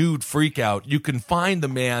a nude freakout, you can find the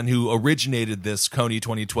man who originated this Coney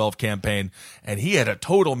 2012 campaign, and he had a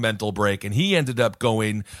total mental break, and he ended up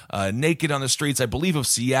going naked on the streets, I believe, of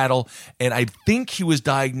Seattle, and I think he was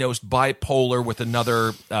diagnosed bipolar with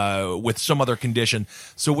with some other condition.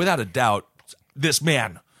 So without a doubt, this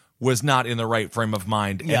man was not in the right frame of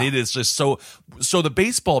mind, and it is just so the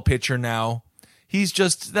baseball pitcher now.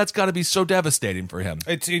 That's got to be so devastating for him.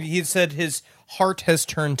 He said his heart has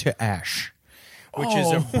turned to ash, which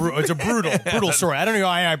is a brutal story. I don't know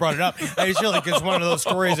why I brought it up. I just feel like it's one of those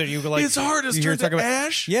stories that you like. His heart has turned to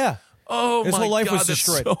ash? Yeah. Oh, his my whole life God, was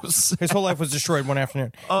destroyed. So his whole life was destroyed one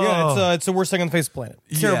afternoon. Yeah, it's the worst thing on the face of the planet.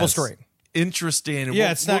 Terrible story. Interesting.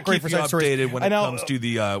 Yeah, it's not great for side stories. updated when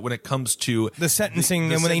it comes to the sentencing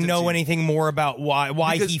and when they know anything more about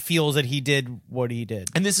why he feels that he did what he did.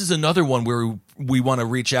 And this is another one where we want to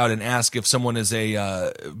reach out and ask if someone is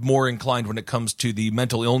more inclined when it comes to the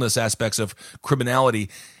mental illness aspects of criminality.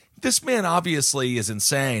 This man obviously is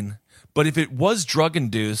insane, but if it was drug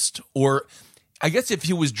induced, or I guess if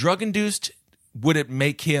he was drug induced, would it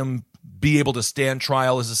make him be able to stand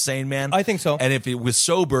trial as a sane man? I think so. And if it was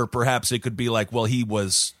sober, perhaps it could be like, well,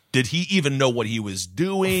 did he even know what he was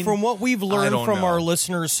doing? From what we've learned from our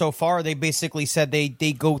listeners so far, they basically said they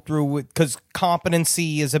go through, because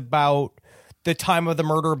competency is about the time of the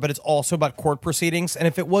murder, but it's also about court proceedings. And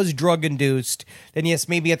if it was drug induced, then yes,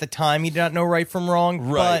 maybe at the time he did not know right from wrong,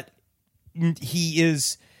 right. But he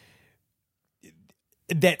is,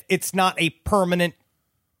 that it's not a permanent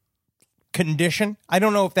condition. I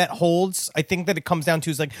don't know if that holds. I think that it comes down to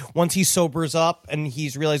is like once he sobers up and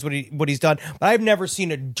he's realized what he's done. But I've never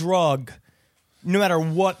seen a drug, no matter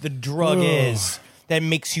what the drug is, that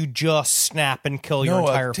makes you just snap and kill your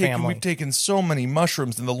entire family. We've taken so many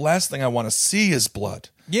mushrooms, and the last thing I want to see is blood.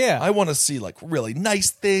 Yeah. I want to see like really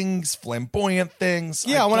nice things, flamboyant things.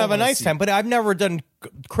 Yeah, I want to have a nice time, but I've never done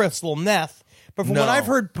crystal meth. But from what I've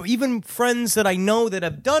heard, even friends that I know that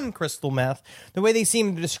have done crystal meth, the way they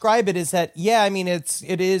seem to describe it is that, yeah, I mean, it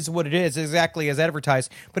is what it is, exactly as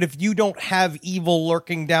advertised. But if you don't have evil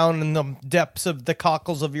lurking down in the depths of the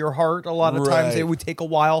cockles of your heart, a lot of times it would take a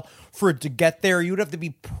while for it to get there. You'd have to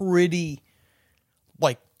be pretty,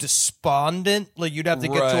 like, despondent. Like, you'd have to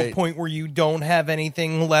get to a point where you don't have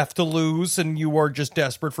anything left to lose and you are just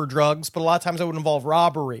desperate for drugs. But a lot of times it would involve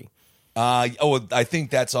robbery. I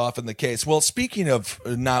think that's often the case. Well, speaking of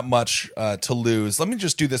not much to lose, let me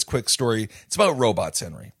just do this quick story. It's about robots,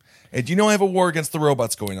 Henry. And you know I have a war against the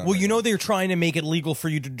robots going on. Well, you know they're trying to make it legal for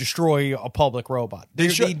you to destroy a public robot. They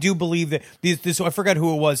do believe that this. I forgot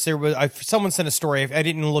who it was. Someone sent a story. I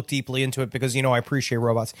didn't look deeply into it because I appreciate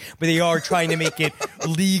robots, but they are trying to make it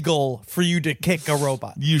legal for you to kick a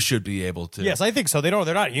robot. You should be able to. Yes, I think so. They're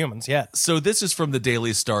not humans yet. So this is from the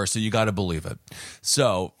Daily Star, so you got to believe it.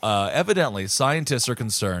 So evidently, scientists are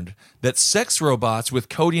concerned that sex robots with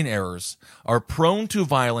coding errors are prone to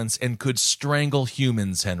violence and could strangle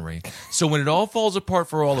humans, Henry. So when it all falls apart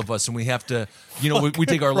for all of us and we have to, we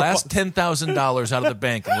take our last $10,000 out of the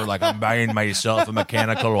bank and we're like, I'm buying myself a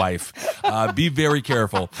mechanical wife. Be very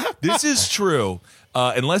careful. This is true,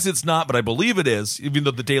 unless it's not, but I believe it is, even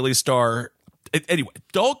though the Daily Star... Anyway,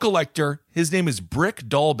 doll collector, his name is Brick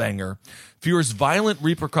Dollbanger, fears violent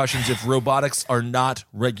repercussions if robotics are not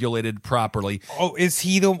regulated properly. Oh, is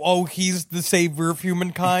he he's the savior of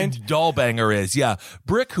humankind? Dollbanger is, yeah.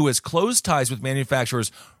 Brick, who has close ties with manufacturers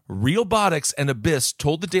Realbotics and Abyss,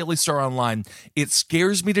 told the Daily Star Online, "It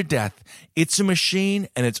scares me to death. It's a machine,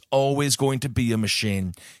 and it's always going to be a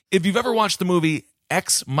machine." If you've ever watched the movie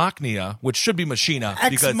Ex Machina, which should be Machina.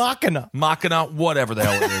 Ex Machina. Machina, whatever the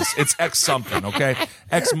hell it is. It's Ex something, okay?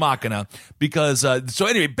 Ex Machina. Because, so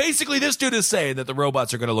anyway, basically this dude is saying that the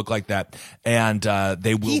robots are going to look like that, and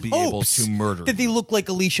they will be able to murder. That they look like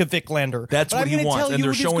Alicia Vikander. That's what he wants, and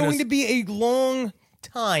they're showing us... There's going to be a long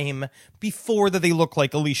time before that they look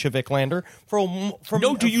like Alicia Vikander.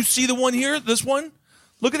 Do you see the one here? This one?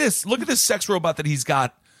 Look at this. Look at this sex robot that he's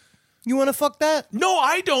got. You want to fuck that? No,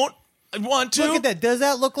 I don't. I want to. Look at that. Does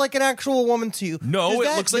that look like an actual woman to you? No,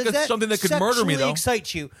 it looks like something that could murder me, though.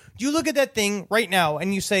 Excite you? Do you look at that thing right now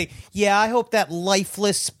and you say, yeah, I hope that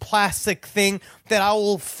lifeless plastic thing that I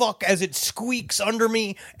will fuck as it squeaks under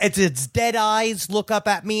me, as its dead eyes look up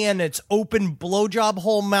at me and its open blowjob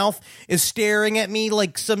hole mouth is staring at me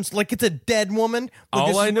like it's a dead woman?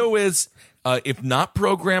 All I know is... if not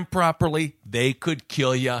programmed properly, they could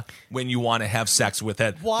kill you when you want to have sex with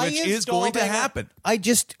it, which is going to happen.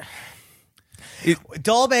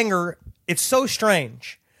 Dollbanger, it's so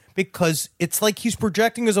strange because it's like he's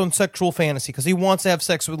projecting his own sexual fantasy because he wants to have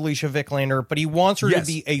sex with Alicia Vikander, but he wants her to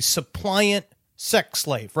be a suppliant sex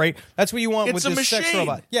slave, right? That's what you want It's with a this sex machine.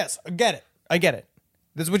 robot. Yes, I get it.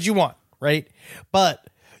 This is what you want, right? But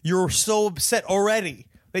you're so upset already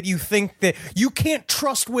that you think that you can't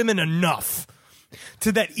trust women enough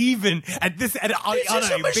to that even at this on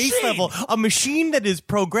a base level, a machine that is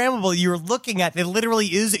programmable you're looking at that literally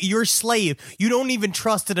is your slave. You don't even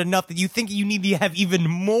trust it enough that you think you need to have even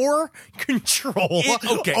more control.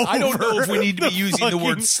 I don't know if we need to be using the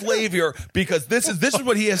word fucking- slave here, because this is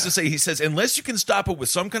what he has to say. He says, unless you can stop it with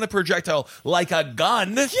some kind of projectile like a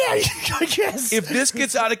gun. Yeah, I guess. If this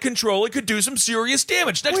gets out of control, it could do some serious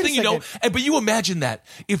damage. Next Wait a thing you know, but you imagine that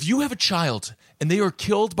if you have a child and they are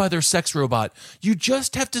killed by their sex robot, you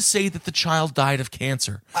just have to say that the child died of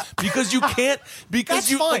cancer, because you can't. Because That's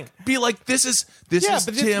you fine. like, be like, this is but it's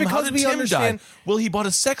Tim. How because did we Tim understand- die? Well, he bought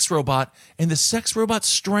a sex robot, and the sex robot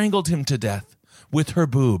strangled him to death with her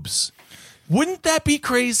boobs. Wouldn't that be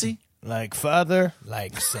crazy? Like father,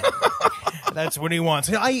 like son. That's what he wants.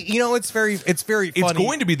 It's very funny. It's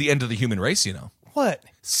going to be the end of the human race. What?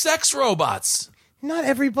 Sex robots. Not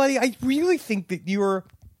everybody. I really think that you're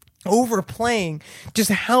overplaying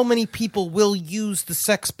just how many people will use the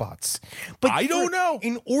sex bots. But I don't know.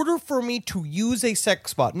 In order for me to use a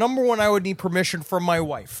sex bot, number one, I would need permission from my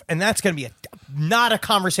wife, and that's going to be not a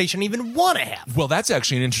conversation I even want to have. Well, that's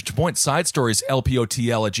actually an interesting point. Side Stories,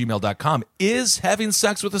 lpotl@gmail.com. Is having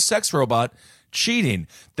sex with a sex robot cheating?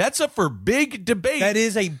 That's up for big debate. That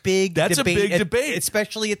is a big That's a debate. big debate.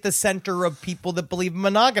 Especially at the center of people that believe in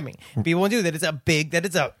monogamy. People do that. It's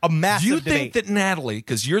a massive Do you debate. think that Natalie,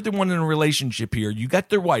 because you're the one in a relationship here, you got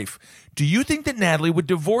their wife, do you think that Natalie would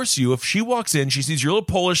divorce you if she walks in, she sees your little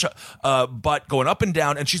Polish butt going up and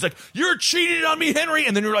down, and she's like, "You're cheating on me, Henry,"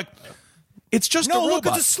 and then you're like, "It's just a robot." Look,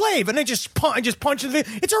 it's a slave, and I just punch it.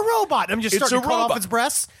 It's a robot. I'm just starting to cut off its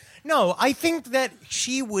breasts. No, I think that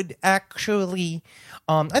she would actually.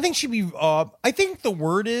 I think she'd be. I think the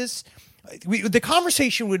word is. The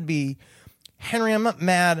conversation would be, Henry, I'm not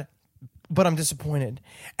mad, but I'm disappointed,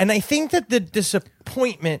 and I think that the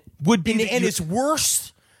disappointment Would be in the that end you- is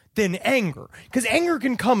worse than anger, because anger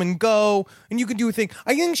can come and go, and you can do a thing.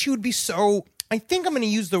 I think she would be so. I think I'm going to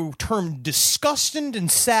use the term disgusted and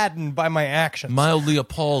saddened by my actions. Mildly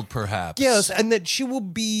appalled, perhaps. Yes, and that she will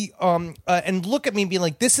be, and look at me and be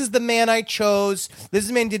like, this is the man I chose. This is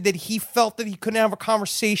the man that he felt that he couldn't have a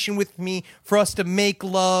conversation with me for us to make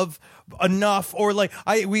love enough, or like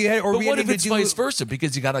But what if it's vice versa?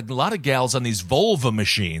 Because you got a lot of gals on these vulva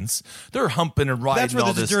machines. They're humping and riding That's where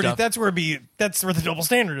all the this dirty. stuff. That's where the double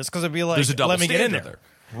standard is, because it'd be like, There's a double let me get in standard there.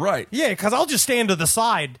 Right. Yeah, because I'll just stand to the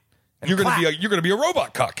side. And You're clap. gonna be a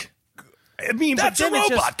robot cuck. I mean, That's but a then it's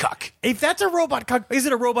robot just- cuck. If that's a robot cuck, is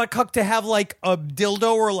it a robot cuck to have like a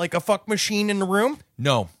dildo or like a fuck machine in the room?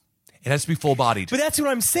 No, it has to be full bodied. But that's what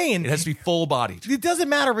I'm saying. It has to be full bodied. It doesn't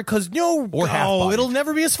matter, because Or half-bodied. it'll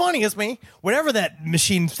never be as funny as me. Whatever that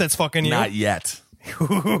machine that's fucking you. Not yet.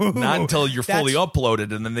 Not until you're fully That's-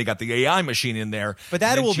 uploaded, and then they got the AI machine in there. But that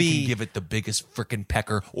and then will she be- can give it the biggest frickin'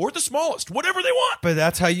 pecker or the smallest, whatever they want. But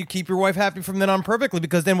that's how you keep your wife happy from then on perfectly,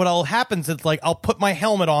 because then what all happens is like I'll put my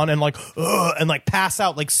helmet on and like pass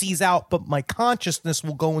out, like seize out, but my consciousness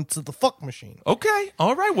will go into the fuck machine. Okay,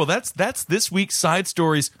 all right. Well, that's this week's Side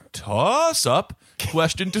Stories toss up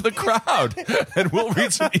question to the crowd, and we'll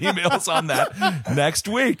read some emails on that next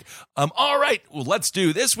week. All right, well, let's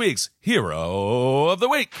do this week's Hero of the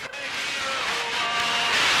Week.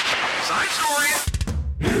 Side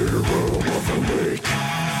stories.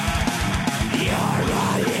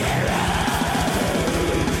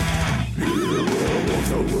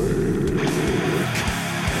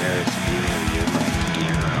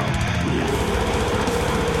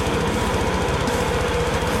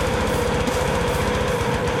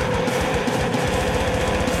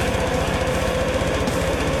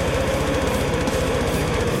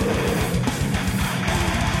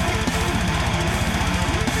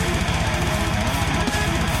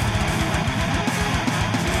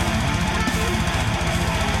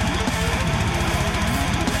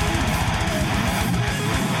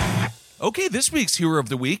 Okay, this week's Hero of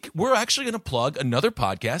the Week, we're actually going to plug another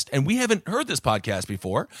podcast, and we haven't heard this podcast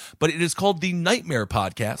before, but it is called the Nightmare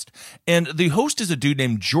Podcast, and the host is a dude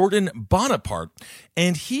named Jordan Bonaparte,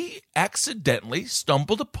 and he accidentally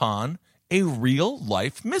stumbled upon a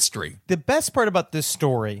real-life mystery. The best part about this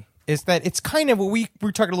story is that it's kind of what we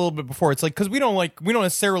were talking a little bit before. It's like, because we don't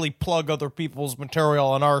necessarily plug other people's material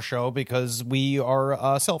on our show because we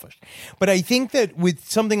are selfish. But I think that with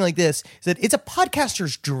something like this, is that it's a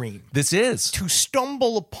podcaster's dream This is. to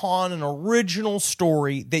stumble upon an original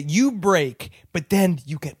story that you break, but then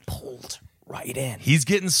you get pulled right in. He's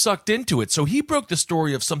getting sucked into it. So he broke the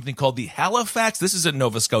story of something called the Halifax. This is in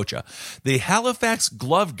Nova Scotia, the Halifax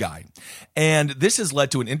glove guy. And this has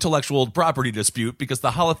led to an intellectual property dispute because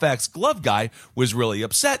the Halifax glove guy was really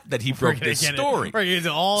upset that he broke this story. We're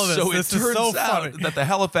getting all of this. So this it turns is so out funny. that the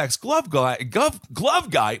Halifax glove guy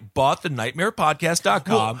bought the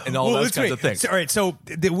nightmarepodcast.com and all those kinds of things. All right. So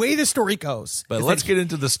the way the story goes. But let's get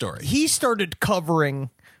into the story. He started covering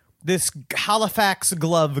this Halifax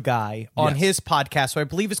glove guy on his podcast. So I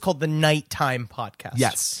believe it's called the Nighttime Podcast.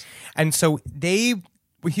 Yes. And so he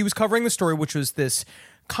was covering the story, which was this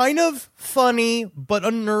kind of funny but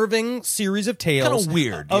unnerving series of tales. Kind of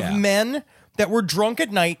weird. Of men that were drunk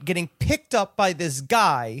at night getting picked up by this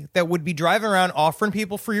guy that would be driving around offering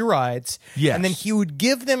people free rides. Yes. And then he would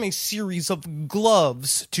give them a series of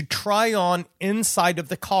gloves to try on inside of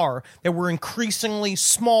the car that were increasingly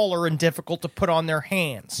smaller and difficult to put on their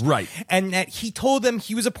hands. Right. And that he told them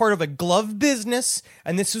he was a part of a glove business,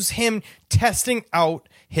 and this was him testing out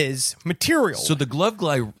his material. So the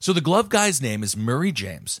glove guy's name is Murray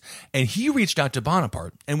James, and he reached out to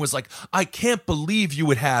Bonaparte and was like, I can't believe you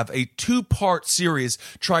would have a 2-part series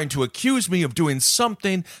trying to accuse me of doing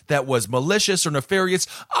something that was malicious or nefarious.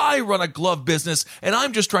 I run a glove business, and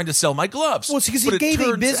I'm just trying to sell my gloves. Well, it's because he gave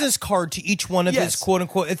a business card to each one of his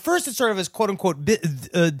quote-unquote, at first it started as quote-unquote,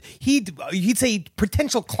 he'd say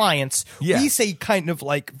potential clients. Yeah. We say kind of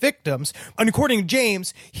like victims. And according to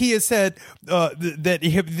James, he has said that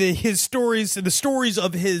his stories, the stories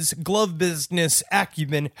of his glove business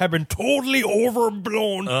acumen have been totally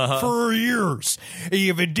overblown for years. He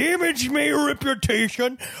have damaged my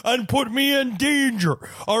reputation and put me in danger.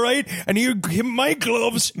 All right, and my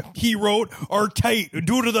gloves, he wrote, are tight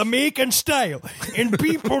due to the make and style, and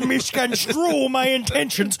people misconstrue my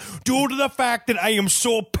intentions due to the fact that I am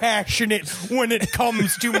so passionate when it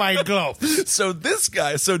comes to my gloves. So this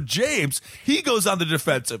guy, James, he goes on the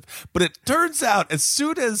defensive, but it turns out as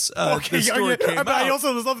soon as the story came out, I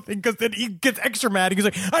also was other thing because then he gets extra mad. He's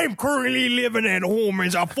like, I am currently living at home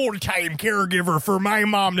as a full-time caregiver for my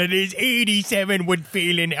mom that is 87 with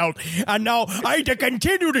failing health, and now I to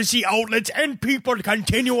continue to see outlets and people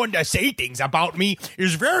continuing to say things about me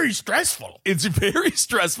is very stressful. It's very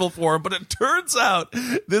stressful for him, but it turns out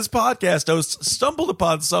this podcast host stumbled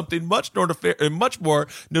upon something much more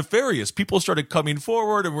nefarious. People started coming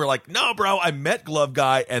forward and we're like, no, bro, I met Glove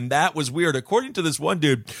Guy, and that was weird. According to this one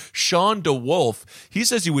dude, Sean DeWolf, he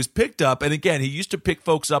says he was picked up, and again, he used to pick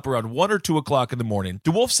folks up around 1 or 2 o'clock in the morning.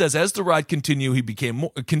 DeWolf says as the ride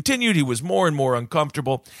continued, he was more and more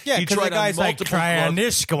uncomfortable. Yeah, he because the guy's like, try on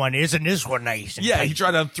this one, isn't this one nice? Yeah, tight? He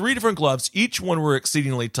tried on 3 different gloves. Each one were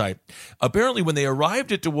exceedingly tight. Apparently, when they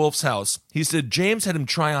arrived at DeWolf's house, he said James had him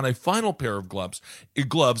try on a final pair of gloves.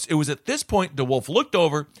 It was at this point DeWolf looked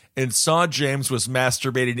over and saw James was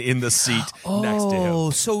masturbating in the seat next to him. Oh,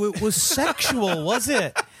 so it was sexual, was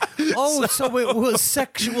it? Oh, so it was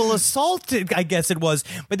sexual assault, I guess it was.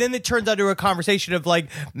 But then it turned out to a conversation of like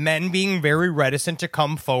men being very reticent to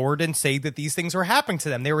come forward and say that these things were happening to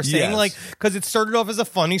them. They were saying like, because it started off as a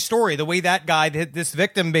funny story. The way that guy, this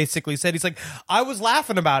victim basically said, he's like, I was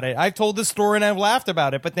laughing about it. I've told this story and I've laughed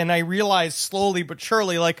about it. But then I realized slowly but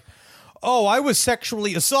surely, like, oh, I was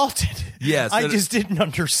sexually assaulted. Yes, I just didn't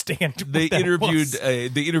understand. They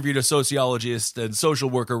interviewed a sociologist and social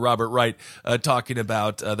worker, Robert Wright, talking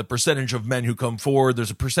about the percentage of men who come forward.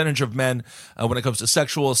 There's a percentage of men when it comes to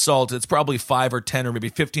sexual assault. It's probably 5 or 10 or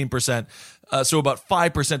maybe 15%. So about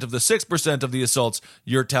 5% of the 6% of the assaults,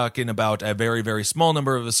 you're talking about a very, very small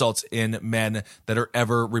number of assaults in men that are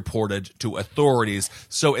ever reported to authorities.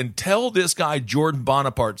 So until this guy, Jordan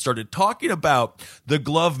Bonaparte, started talking about the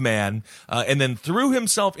glove man and then threw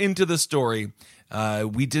himself into the story,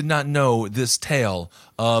 we did not know this tale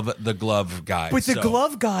of the glove guy. But the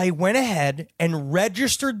glove guy went ahead and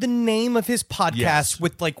registered the name of his podcast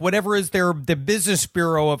with like whatever is the Business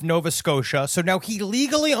Bureau of Nova Scotia. So now he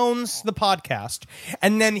legally owns the podcast.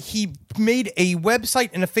 And then he made a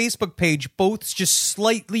website and a Facebook page, both just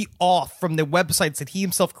slightly off from the websites that he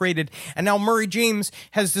himself created. And now Murray James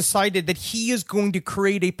has decided that he is going to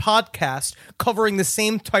create a podcast covering the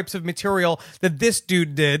same types of material that this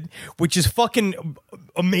dude did, which is fucking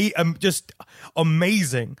just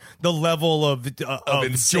amazing. The level of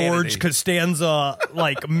George Costanza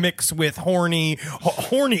like mixed with horny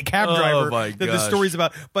cab driver that the story's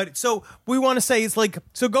about. But so we want to say it's like,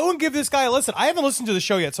 so go and give this guy a listen. I haven't listened to the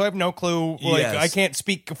show yet, so I have no clue. Like I can't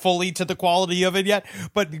speak fully to the quality of it yet,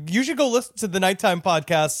 but you should go listen to the Nighttime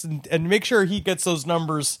Podcast and make sure he gets those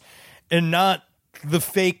numbers and not the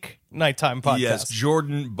fake nighttime podcast. Yes,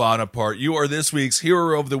 Jordan Bonaparte, you are this week's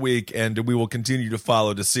hero of the week, and we will continue to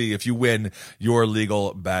follow to see if you win your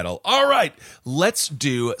legal battle. All right, let's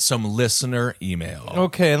do some listener email.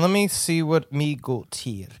 Okay, let me see what me got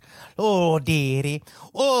here. Oh, dearie.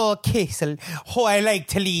 Oh, Kessel. Oh, I like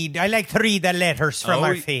to read the letters from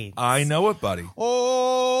our fans. I know it, buddy.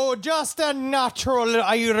 Oh, just a natural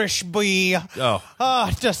Irish boy.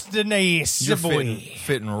 Oh. Just a nice You're boy.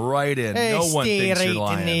 fitting right in. No one thinks you're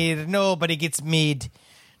lying. There. Nobody gets made.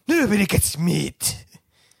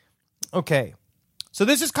 Okay. So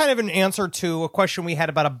this is kind of an answer to a question we had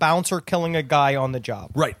about a bouncer killing a guy on the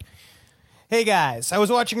job. Right. Hey guys, I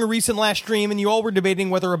was watching a recent last stream and you all were debating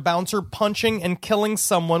whether a bouncer punching and killing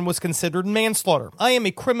someone was considered manslaughter. I am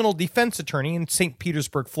a criminal defense attorney in St.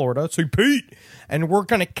 Petersburg, Florida, St. Pete, and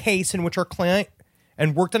worked on a case in which our client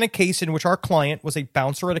was a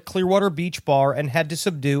bouncer at a Clearwater Beach bar and had to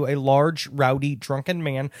subdue a large, rowdy, drunken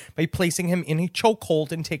man by placing him in a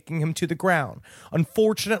chokehold and taking him to the ground.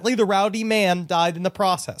 Unfortunately, the rowdy man died in the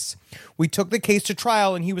process. We took the case to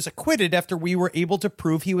trial and he was acquitted after we were able to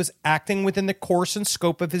prove he was acting within the course and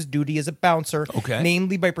scope of his duty as a bouncer,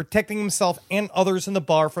 namely by protecting himself and others in the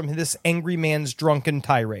bar from this angry man's drunken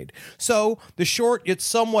tirade. So, the short yet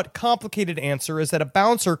somewhat complicated answer is that a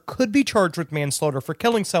bouncer could be charged with manslaughter for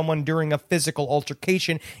killing someone during a physical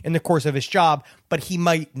altercation in the course of his job, but he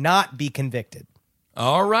might not be convicted.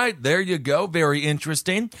 All right, there you go. Very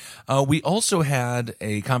interesting. We also had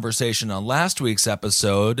a conversation on last week's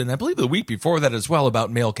episode, and I believe the week before that as well, about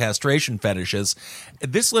male castration fetishes.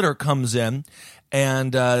 This letter comes in,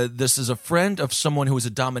 and this is a friend of someone who is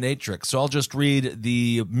a dominatrix. So I'll just read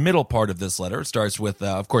the middle part of this letter. It starts with,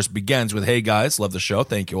 of course, begins with, "Hey guys, love the show.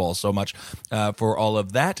 Thank you all so much for all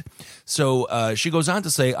of that." So she goes on to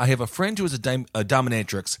say, "I have a friend who is a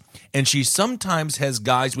dominatrix, and she sometimes has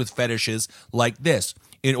guys with fetishes like this.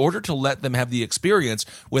 In order to let them have the experience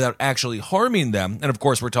without actually harming them," and of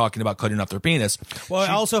course we're talking about cutting off their penis. Well, I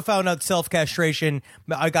also found out self-castration.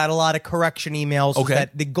 I got a lot of correction emails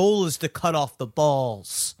that the goal is to cut off the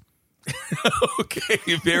balls. Okay,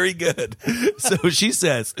 very good. So she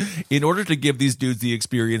says, in order to give these dudes the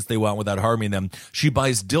experience they want without harming them, she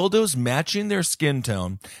buys dildos matching their skin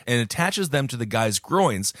tone and attaches them to the guy's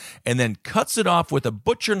groins and then cuts it off with a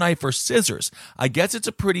butcher knife or scissors. I guess it's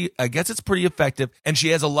pretty effective, and she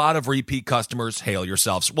has a lot of repeat customers. Hail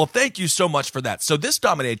yourselves. Well, thank you so much for that. So this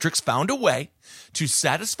dominatrix found a way to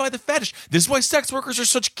satisfy the fetish. This is why sex workers are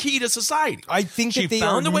such key to society. I think that they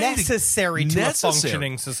are necessary to a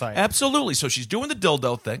functioning society. Absolutely. So she's doing the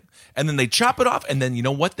dildo thing, and then they chop it off, and then you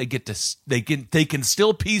know what? They can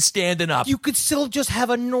still pee standing up. You could still just have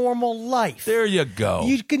a normal life. There you go.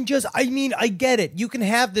 You can just, I get it. You can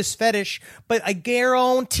have this fetish, but I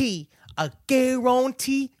guarantee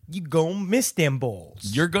you gonna miss them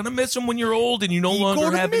balls. You're gonna miss them when you're old and you no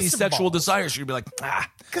longer have any sexual desires. You're gonna be like,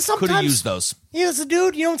 could have used those. Yeah, as a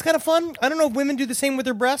dude, you know what's kind of fun? I don't know if women do the same with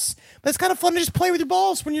their breasts, but it's kind of fun to just play with your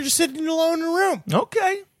balls when you're just sitting alone in a room.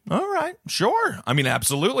 Okay. All right. Sure. I mean,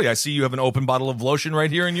 absolutely. I see you have an open bottle of lotion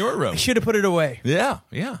right here in your room. I should have put it away. Yeah.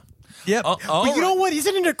 Yep. But you know what?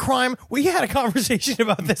 Isn't it a crime? We had a conversation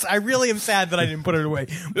about this. I really am sad that I didn't put it away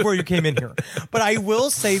before you came in here. But I will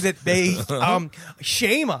say that they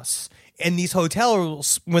shame us in these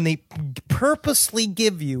hotels when they purposely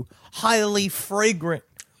give you highly fragrant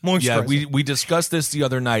moisturizer. Yeah, we discussed this the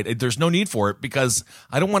other night. There's no need for it because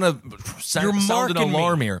I don't want to sound an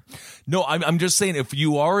alarm here. No, I'm just saying if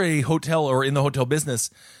you are a hotel or in the hotel business,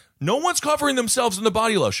 no one's covering themselves in the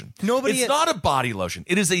body lotion. It's not a body lotion.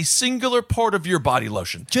 It is a singular part of your body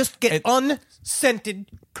lotion. Just get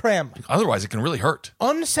unscented creme. Otherwise, it can really hurt.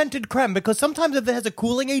 Unscented creme, because sometimes if it has a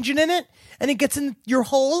cooling agent in it and it gets in your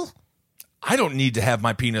hole, I don't need to have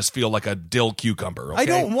my penis feel like a dill cucumber. Okay? I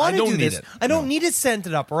don't want to do this. It. I don't need it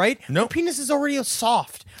scented up, right? No. My penis is already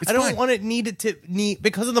soft. I don't want it need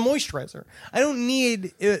because of the moisturizer. I don't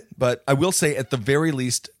need it. But I will say, at the very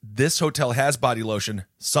least, this hotel has body lotion.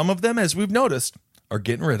 Some of them, as we've noticed, are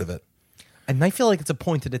getting rid of it. And I feel like it's a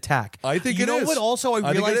pointed attack. I think it is. You know what? Also,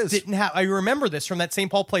 I realized didn't have. I remember this from that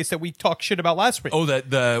St. Paul place that we talked shit about last week. Oh,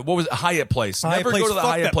 what was it? Hyatt place. Never go to the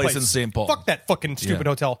Hyatt place in St. Paul. Fuck that fucking stupid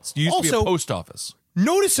hotel. It used to be a post office.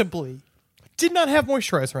 Noticeably, did not have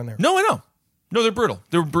moisturizer in there. No, I know. No, they're brutal.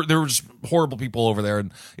 There were just horrible people over there,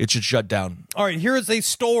 and it should shut down. All right, here is a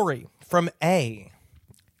story from A.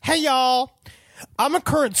 Hey, y'all. I'm a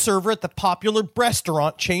current server at the popular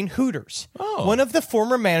restaurant chain Hooters. Oh. One of the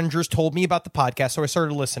former managers told me about the podcast, so I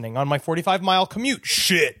started listening on my 45-mile commute.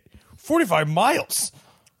 Shit, 45 miles?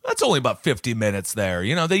 That's only about 50 minutes there.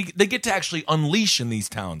 You know, they get to actually unleash in these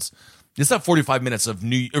towns. It's not 45 minutes of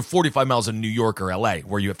 45 miles in New York or LA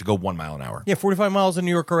where you have to go 1 mile an hour. Yeah, 45 miles in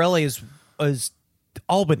New York or LA is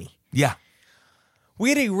Albany. Yeah. We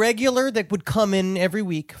had a regular that would come in every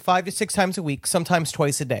week, 5 to 6 times a week, sometimes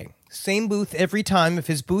twice a day. Same booth every time. If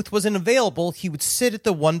his booth wasn't available, he would sit at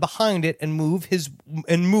the one behind it and move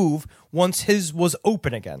once his was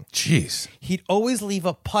open again. Jeez. He'd always leave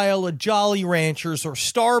a pile of Jolly Ranchers or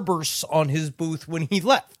Starbursts on his booth when he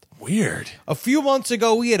left. Weird. A few months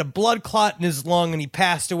ago, he had a blood clot in his lung and he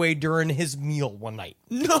passed away during his meal one night.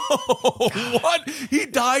 No. What? He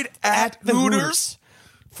died at the Hooters?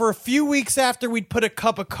 For a few weeks after, we'd put a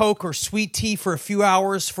cup of Coke or sweet tea for a few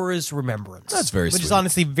hours for his remembrance. That's very sweet. Which is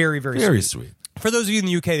honestly very, very, very sweet. For those of you in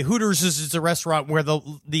the UK, Hooters is a restaurant where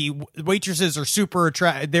the waitresses are super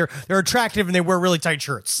attractive. They're attractive and they wear really tight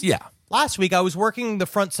shirts. Yeah. Last week, I was working the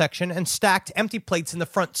front section and stacked empty plates in the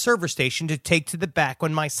front server station to take to the back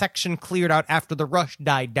when my section cleared out after the rush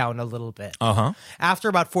died down a little bit. Uh-huh. After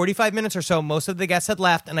about 45 minutes or so, most of the guests had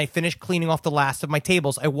left, and I finished cleaning off the last of my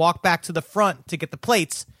tables. I walked back to the front to get the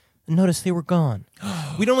plates and noticed they were gone.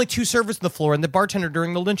 We'd only 2 servers on the floor and the bartender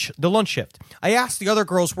during the lunch shift. I asked the other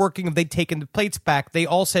girls working if they'd taken the plates back. They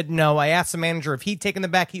all said no. I asked the manager if he'd taken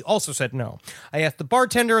them back. He also said no. I asked the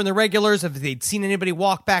bartender and the regulars if they'd seen anybody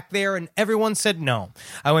walk back there, and everyone said no.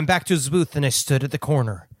 I went back to his booth and I stood at the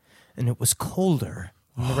corner, and it was colder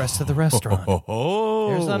than the rest of the restaurant.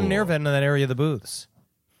 There's not an air vent in that area of the booths.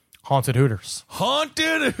 Haunted Hooters.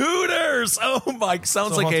 Haunted Hooters. Oh my!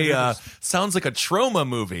 Sounds like a trauma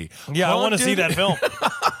movie. Yeah, I want to see that film.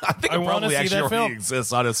 I think it probably actually already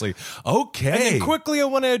exists. Honestly. Okay. And then quickly, I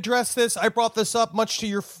want to address this. I brought this up much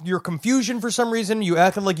to your confusion for some reason. You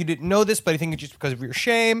acted like you didn't know this, but I think it's just because of your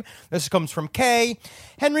shame. This comes from Kay.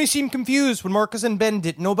 Henry seemed confused when Marcus and Ben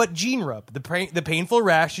didn't know about gene rub, the painful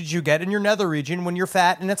rash that you get in your nether region when you're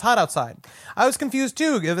fat and it's hot outside. I was confused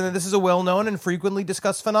too, given that this is a well-known and frequently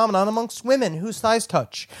discussed phenomenon amongst women whose thighs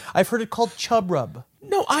touch. I've heard it called chub rub.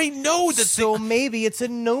 No, I know that. So maybe it's a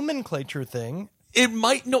nomenclature thing. It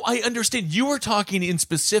might. No, I understand. You were talking in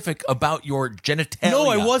specific about your genitalia. No,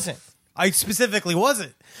 I wasn't. I specifically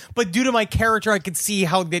wasn't. But due to my character, I could see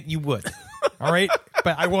how that you would. All right?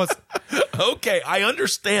 But I wasn't. Okay, I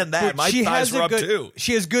understand that. My thighs rub too.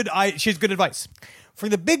 She has good advice. For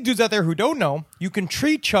the big dudes out there who don't know, you can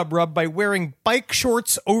treat chub rub by wearing bike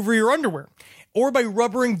shorts over your underwear, or by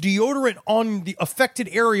rubbering deodorant on the affected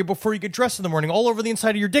area before you get dressed in the morning, all over the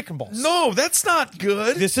inside of your dick and balls. No, that's not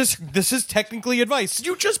good. This is technically advice.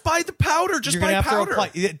 You just buy the powder. Just buy powder.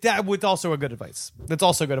 That was also a good advice. That's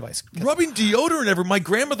also good advice. Rubbing deodorant ever. My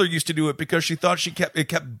grandmother used to do it because she thought it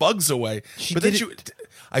kept bugs away.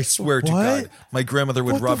 I swear to God, my grandmother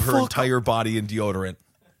would rub her entire body in deodorant.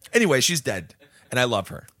 Anyway, she's dead, and I love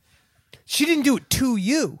her. She didn't do it to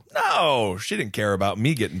you. No, she didn't care about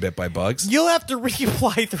me getting bit by bugs. You'll have to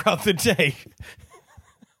reapply throughout the day.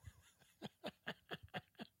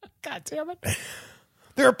 God damn it.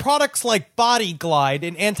 There are products like Body Glide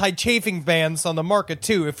and anti-chafing bands on the market,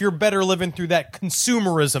 too, if you're better living through that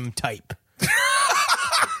consumerism type.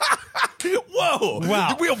 Whoa!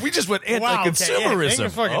 Wow. We just went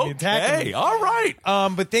anti-consumerism. Okay, all right.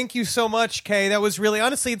 But thank you so much, Kay. That was really,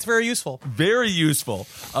 honestly, it's very useful. Very useful.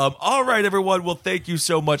 All right, everyone. Well, thank you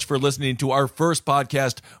so much for listening to our first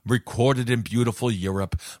podcast recorded in beautiful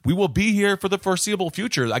Europe. We will be here for the foreseeable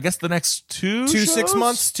future. I guess the next 2 6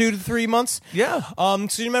 months, 2 to 3 months. Yeah.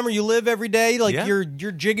 So you remember, you live every day like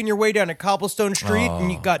you're jigging your way down a cobblestone street,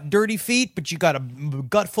 and you got dirty feet, but you got a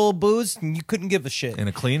gut full of booze, and you couldn't give a shit. And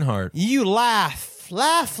a clean heart. You laugh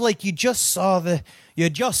like you just saw the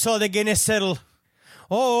Guinness settle.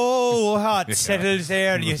 Oh, how it settles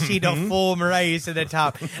there, and you see the foam rise to the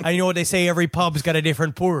top. And you know what they say? Every pub's got a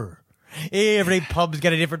different pour. Every pub's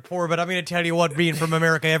got a different pour, but I'm going to tell you what, being from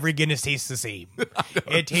America, every Guinness tastes the same.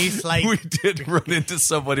 It tastes like... We did run into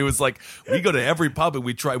somebody who was like, we go to every pub and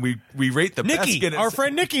we rate the best Guinness. Our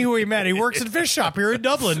friend Nicky, who we met, he works at Fish Shop here in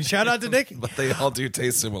Dublin. Shout out to Nicky. But they all do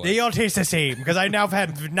taste similar. They all taste the same, because I now have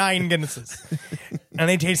had 9 Guinnesses. And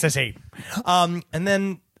they taste the same. And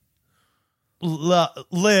then...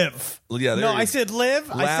 live. Yeah, no, I said live.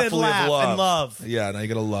 Laugh, I said laugh love. and love. Yeah, now you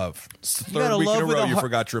gotta love. It's the You gotta third week in a love with row a you heart.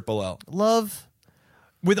 forgot triple L. Love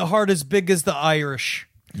with a heart as big as the Irish.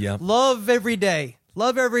 Yeah. Love every day.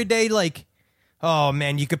 Love every day like, oh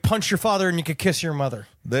man, you could punch your father and you could kiss your mother.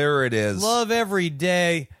 There it is. Love every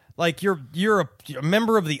day like you're a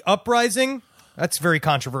member of the uprising. That's very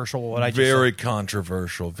controversial what I just Very said.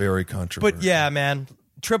 controversial. But yeah, man.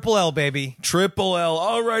 Triple L, baby. Triple L.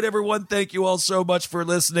 All right, everyone. Thank you all so much for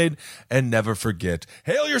listening. And never forget,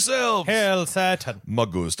 hail yourselves. Hail Satan.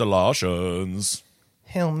 Magustalations.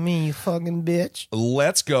 Hell me, you fucking bitch.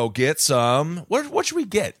 Let's go get some. What should we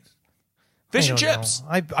get? Fish and chips.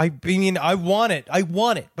 I mean, I want it,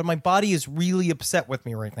 but my body is really upset with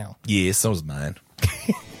me right now. Yeah, so's mine.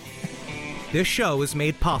 This show is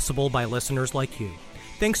made possible by listeners like you.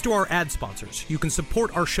 Thanks to our ad sponsors, you can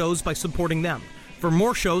support our shows by supporting them. For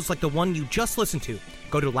more shows like the one you just listened to,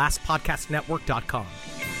 go to lastpodcastnetwork.com.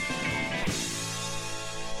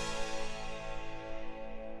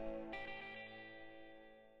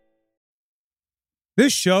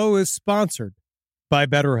 This show is sponsored by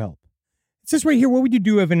BetterHelp. It says right here, what would you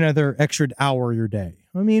do if another extra hour of your day?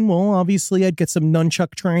 I mean, well, obviously I'd get some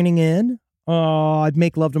nunchuck training in. I'd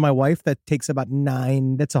make love to my wife. That takes about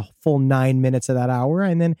 9. That's a full 9 minutes of that hour.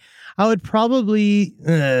 And then I would probably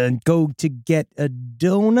go to get a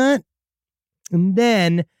donut. And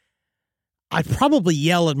then I'd probably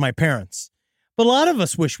yell at my parents. But a lot of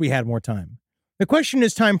us wish we had more time. The question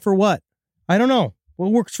is, time for what? I don't know.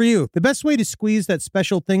 What works for you? The best way to squeeze that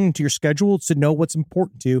special thing into your schedule is to know what's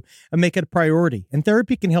important to you and make it a priority. And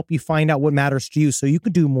therapy can help you find out what matters to you so you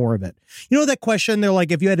can do more of it. You know that question? They're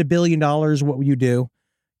like, if you had $1 billion, what would you do?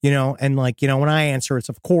 You know, and like, you know, when I answer, it's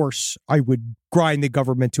of course, I would grind the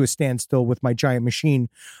government to a standstill with my giant machine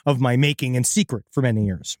of my making in secret for many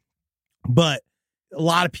years. But a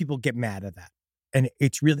lot of people get mad at that. And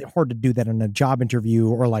it's really hard to do that in a job interview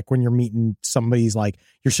or like when you're meeting somebody's like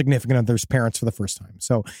your significant other's parents for the first time.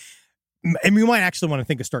 So, and you might actually want to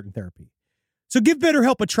think of starting therapy. So give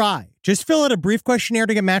BetterHelp a try. Just fill out a brief questionnaire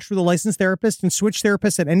to get matched with a licensed therapist and switch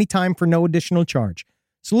therapists at any time for no additional charge.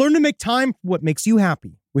 So learn to make time for what makes you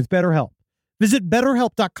happy with BetterHelp. Visit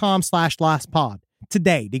BetterHelp.com/lastpod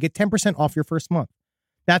today to get 10% off your first month.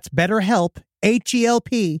 That's BetterHelp,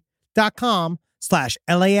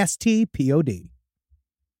 HELP.com/LASTPOD.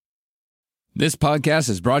 This podcast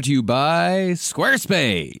is brought to you by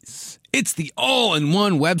Squarespace. It's the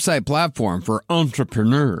all-in-one website platform for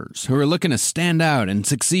entrepreneurs who are looking to stand out and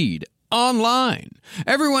succeed online.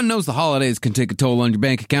 Everyone knows the holidays can take a toll on your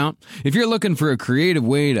bank account. If you're looking for a creative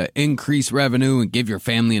way to increase revenue and give your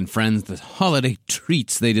family and friends the holiday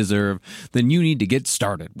treats they deserve, then you need to get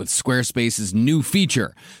started with Squarespace's new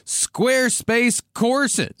feature, Squarespace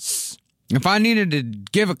Courses. If I needed to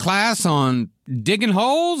give a class on digging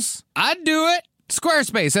holes, I'd do it.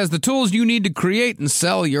 Squarespace has the tools you need to create and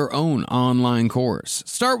sell your own online course.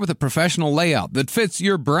 Start with a professional layout that fits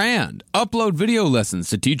your brand. Upload video lessons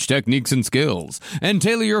to teach techniques and skills. And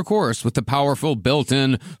tailor your course with the powerful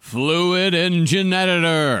built-in Fluid Engine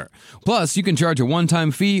Editor. Plus, you can charge a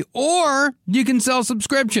one-time fee or you can sell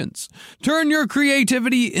subscriptions. Turn your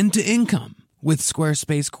creativity into income with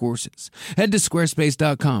Squarespace Courses. Head to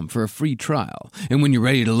squarespace.com for a free trial. And when you're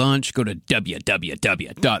ready to launch, go to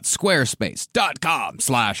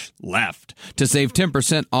www.squarespace.com/left to save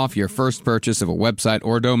 10% off your first purchase of a website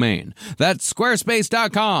or domain. That's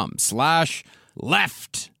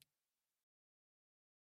squarespace.com/left.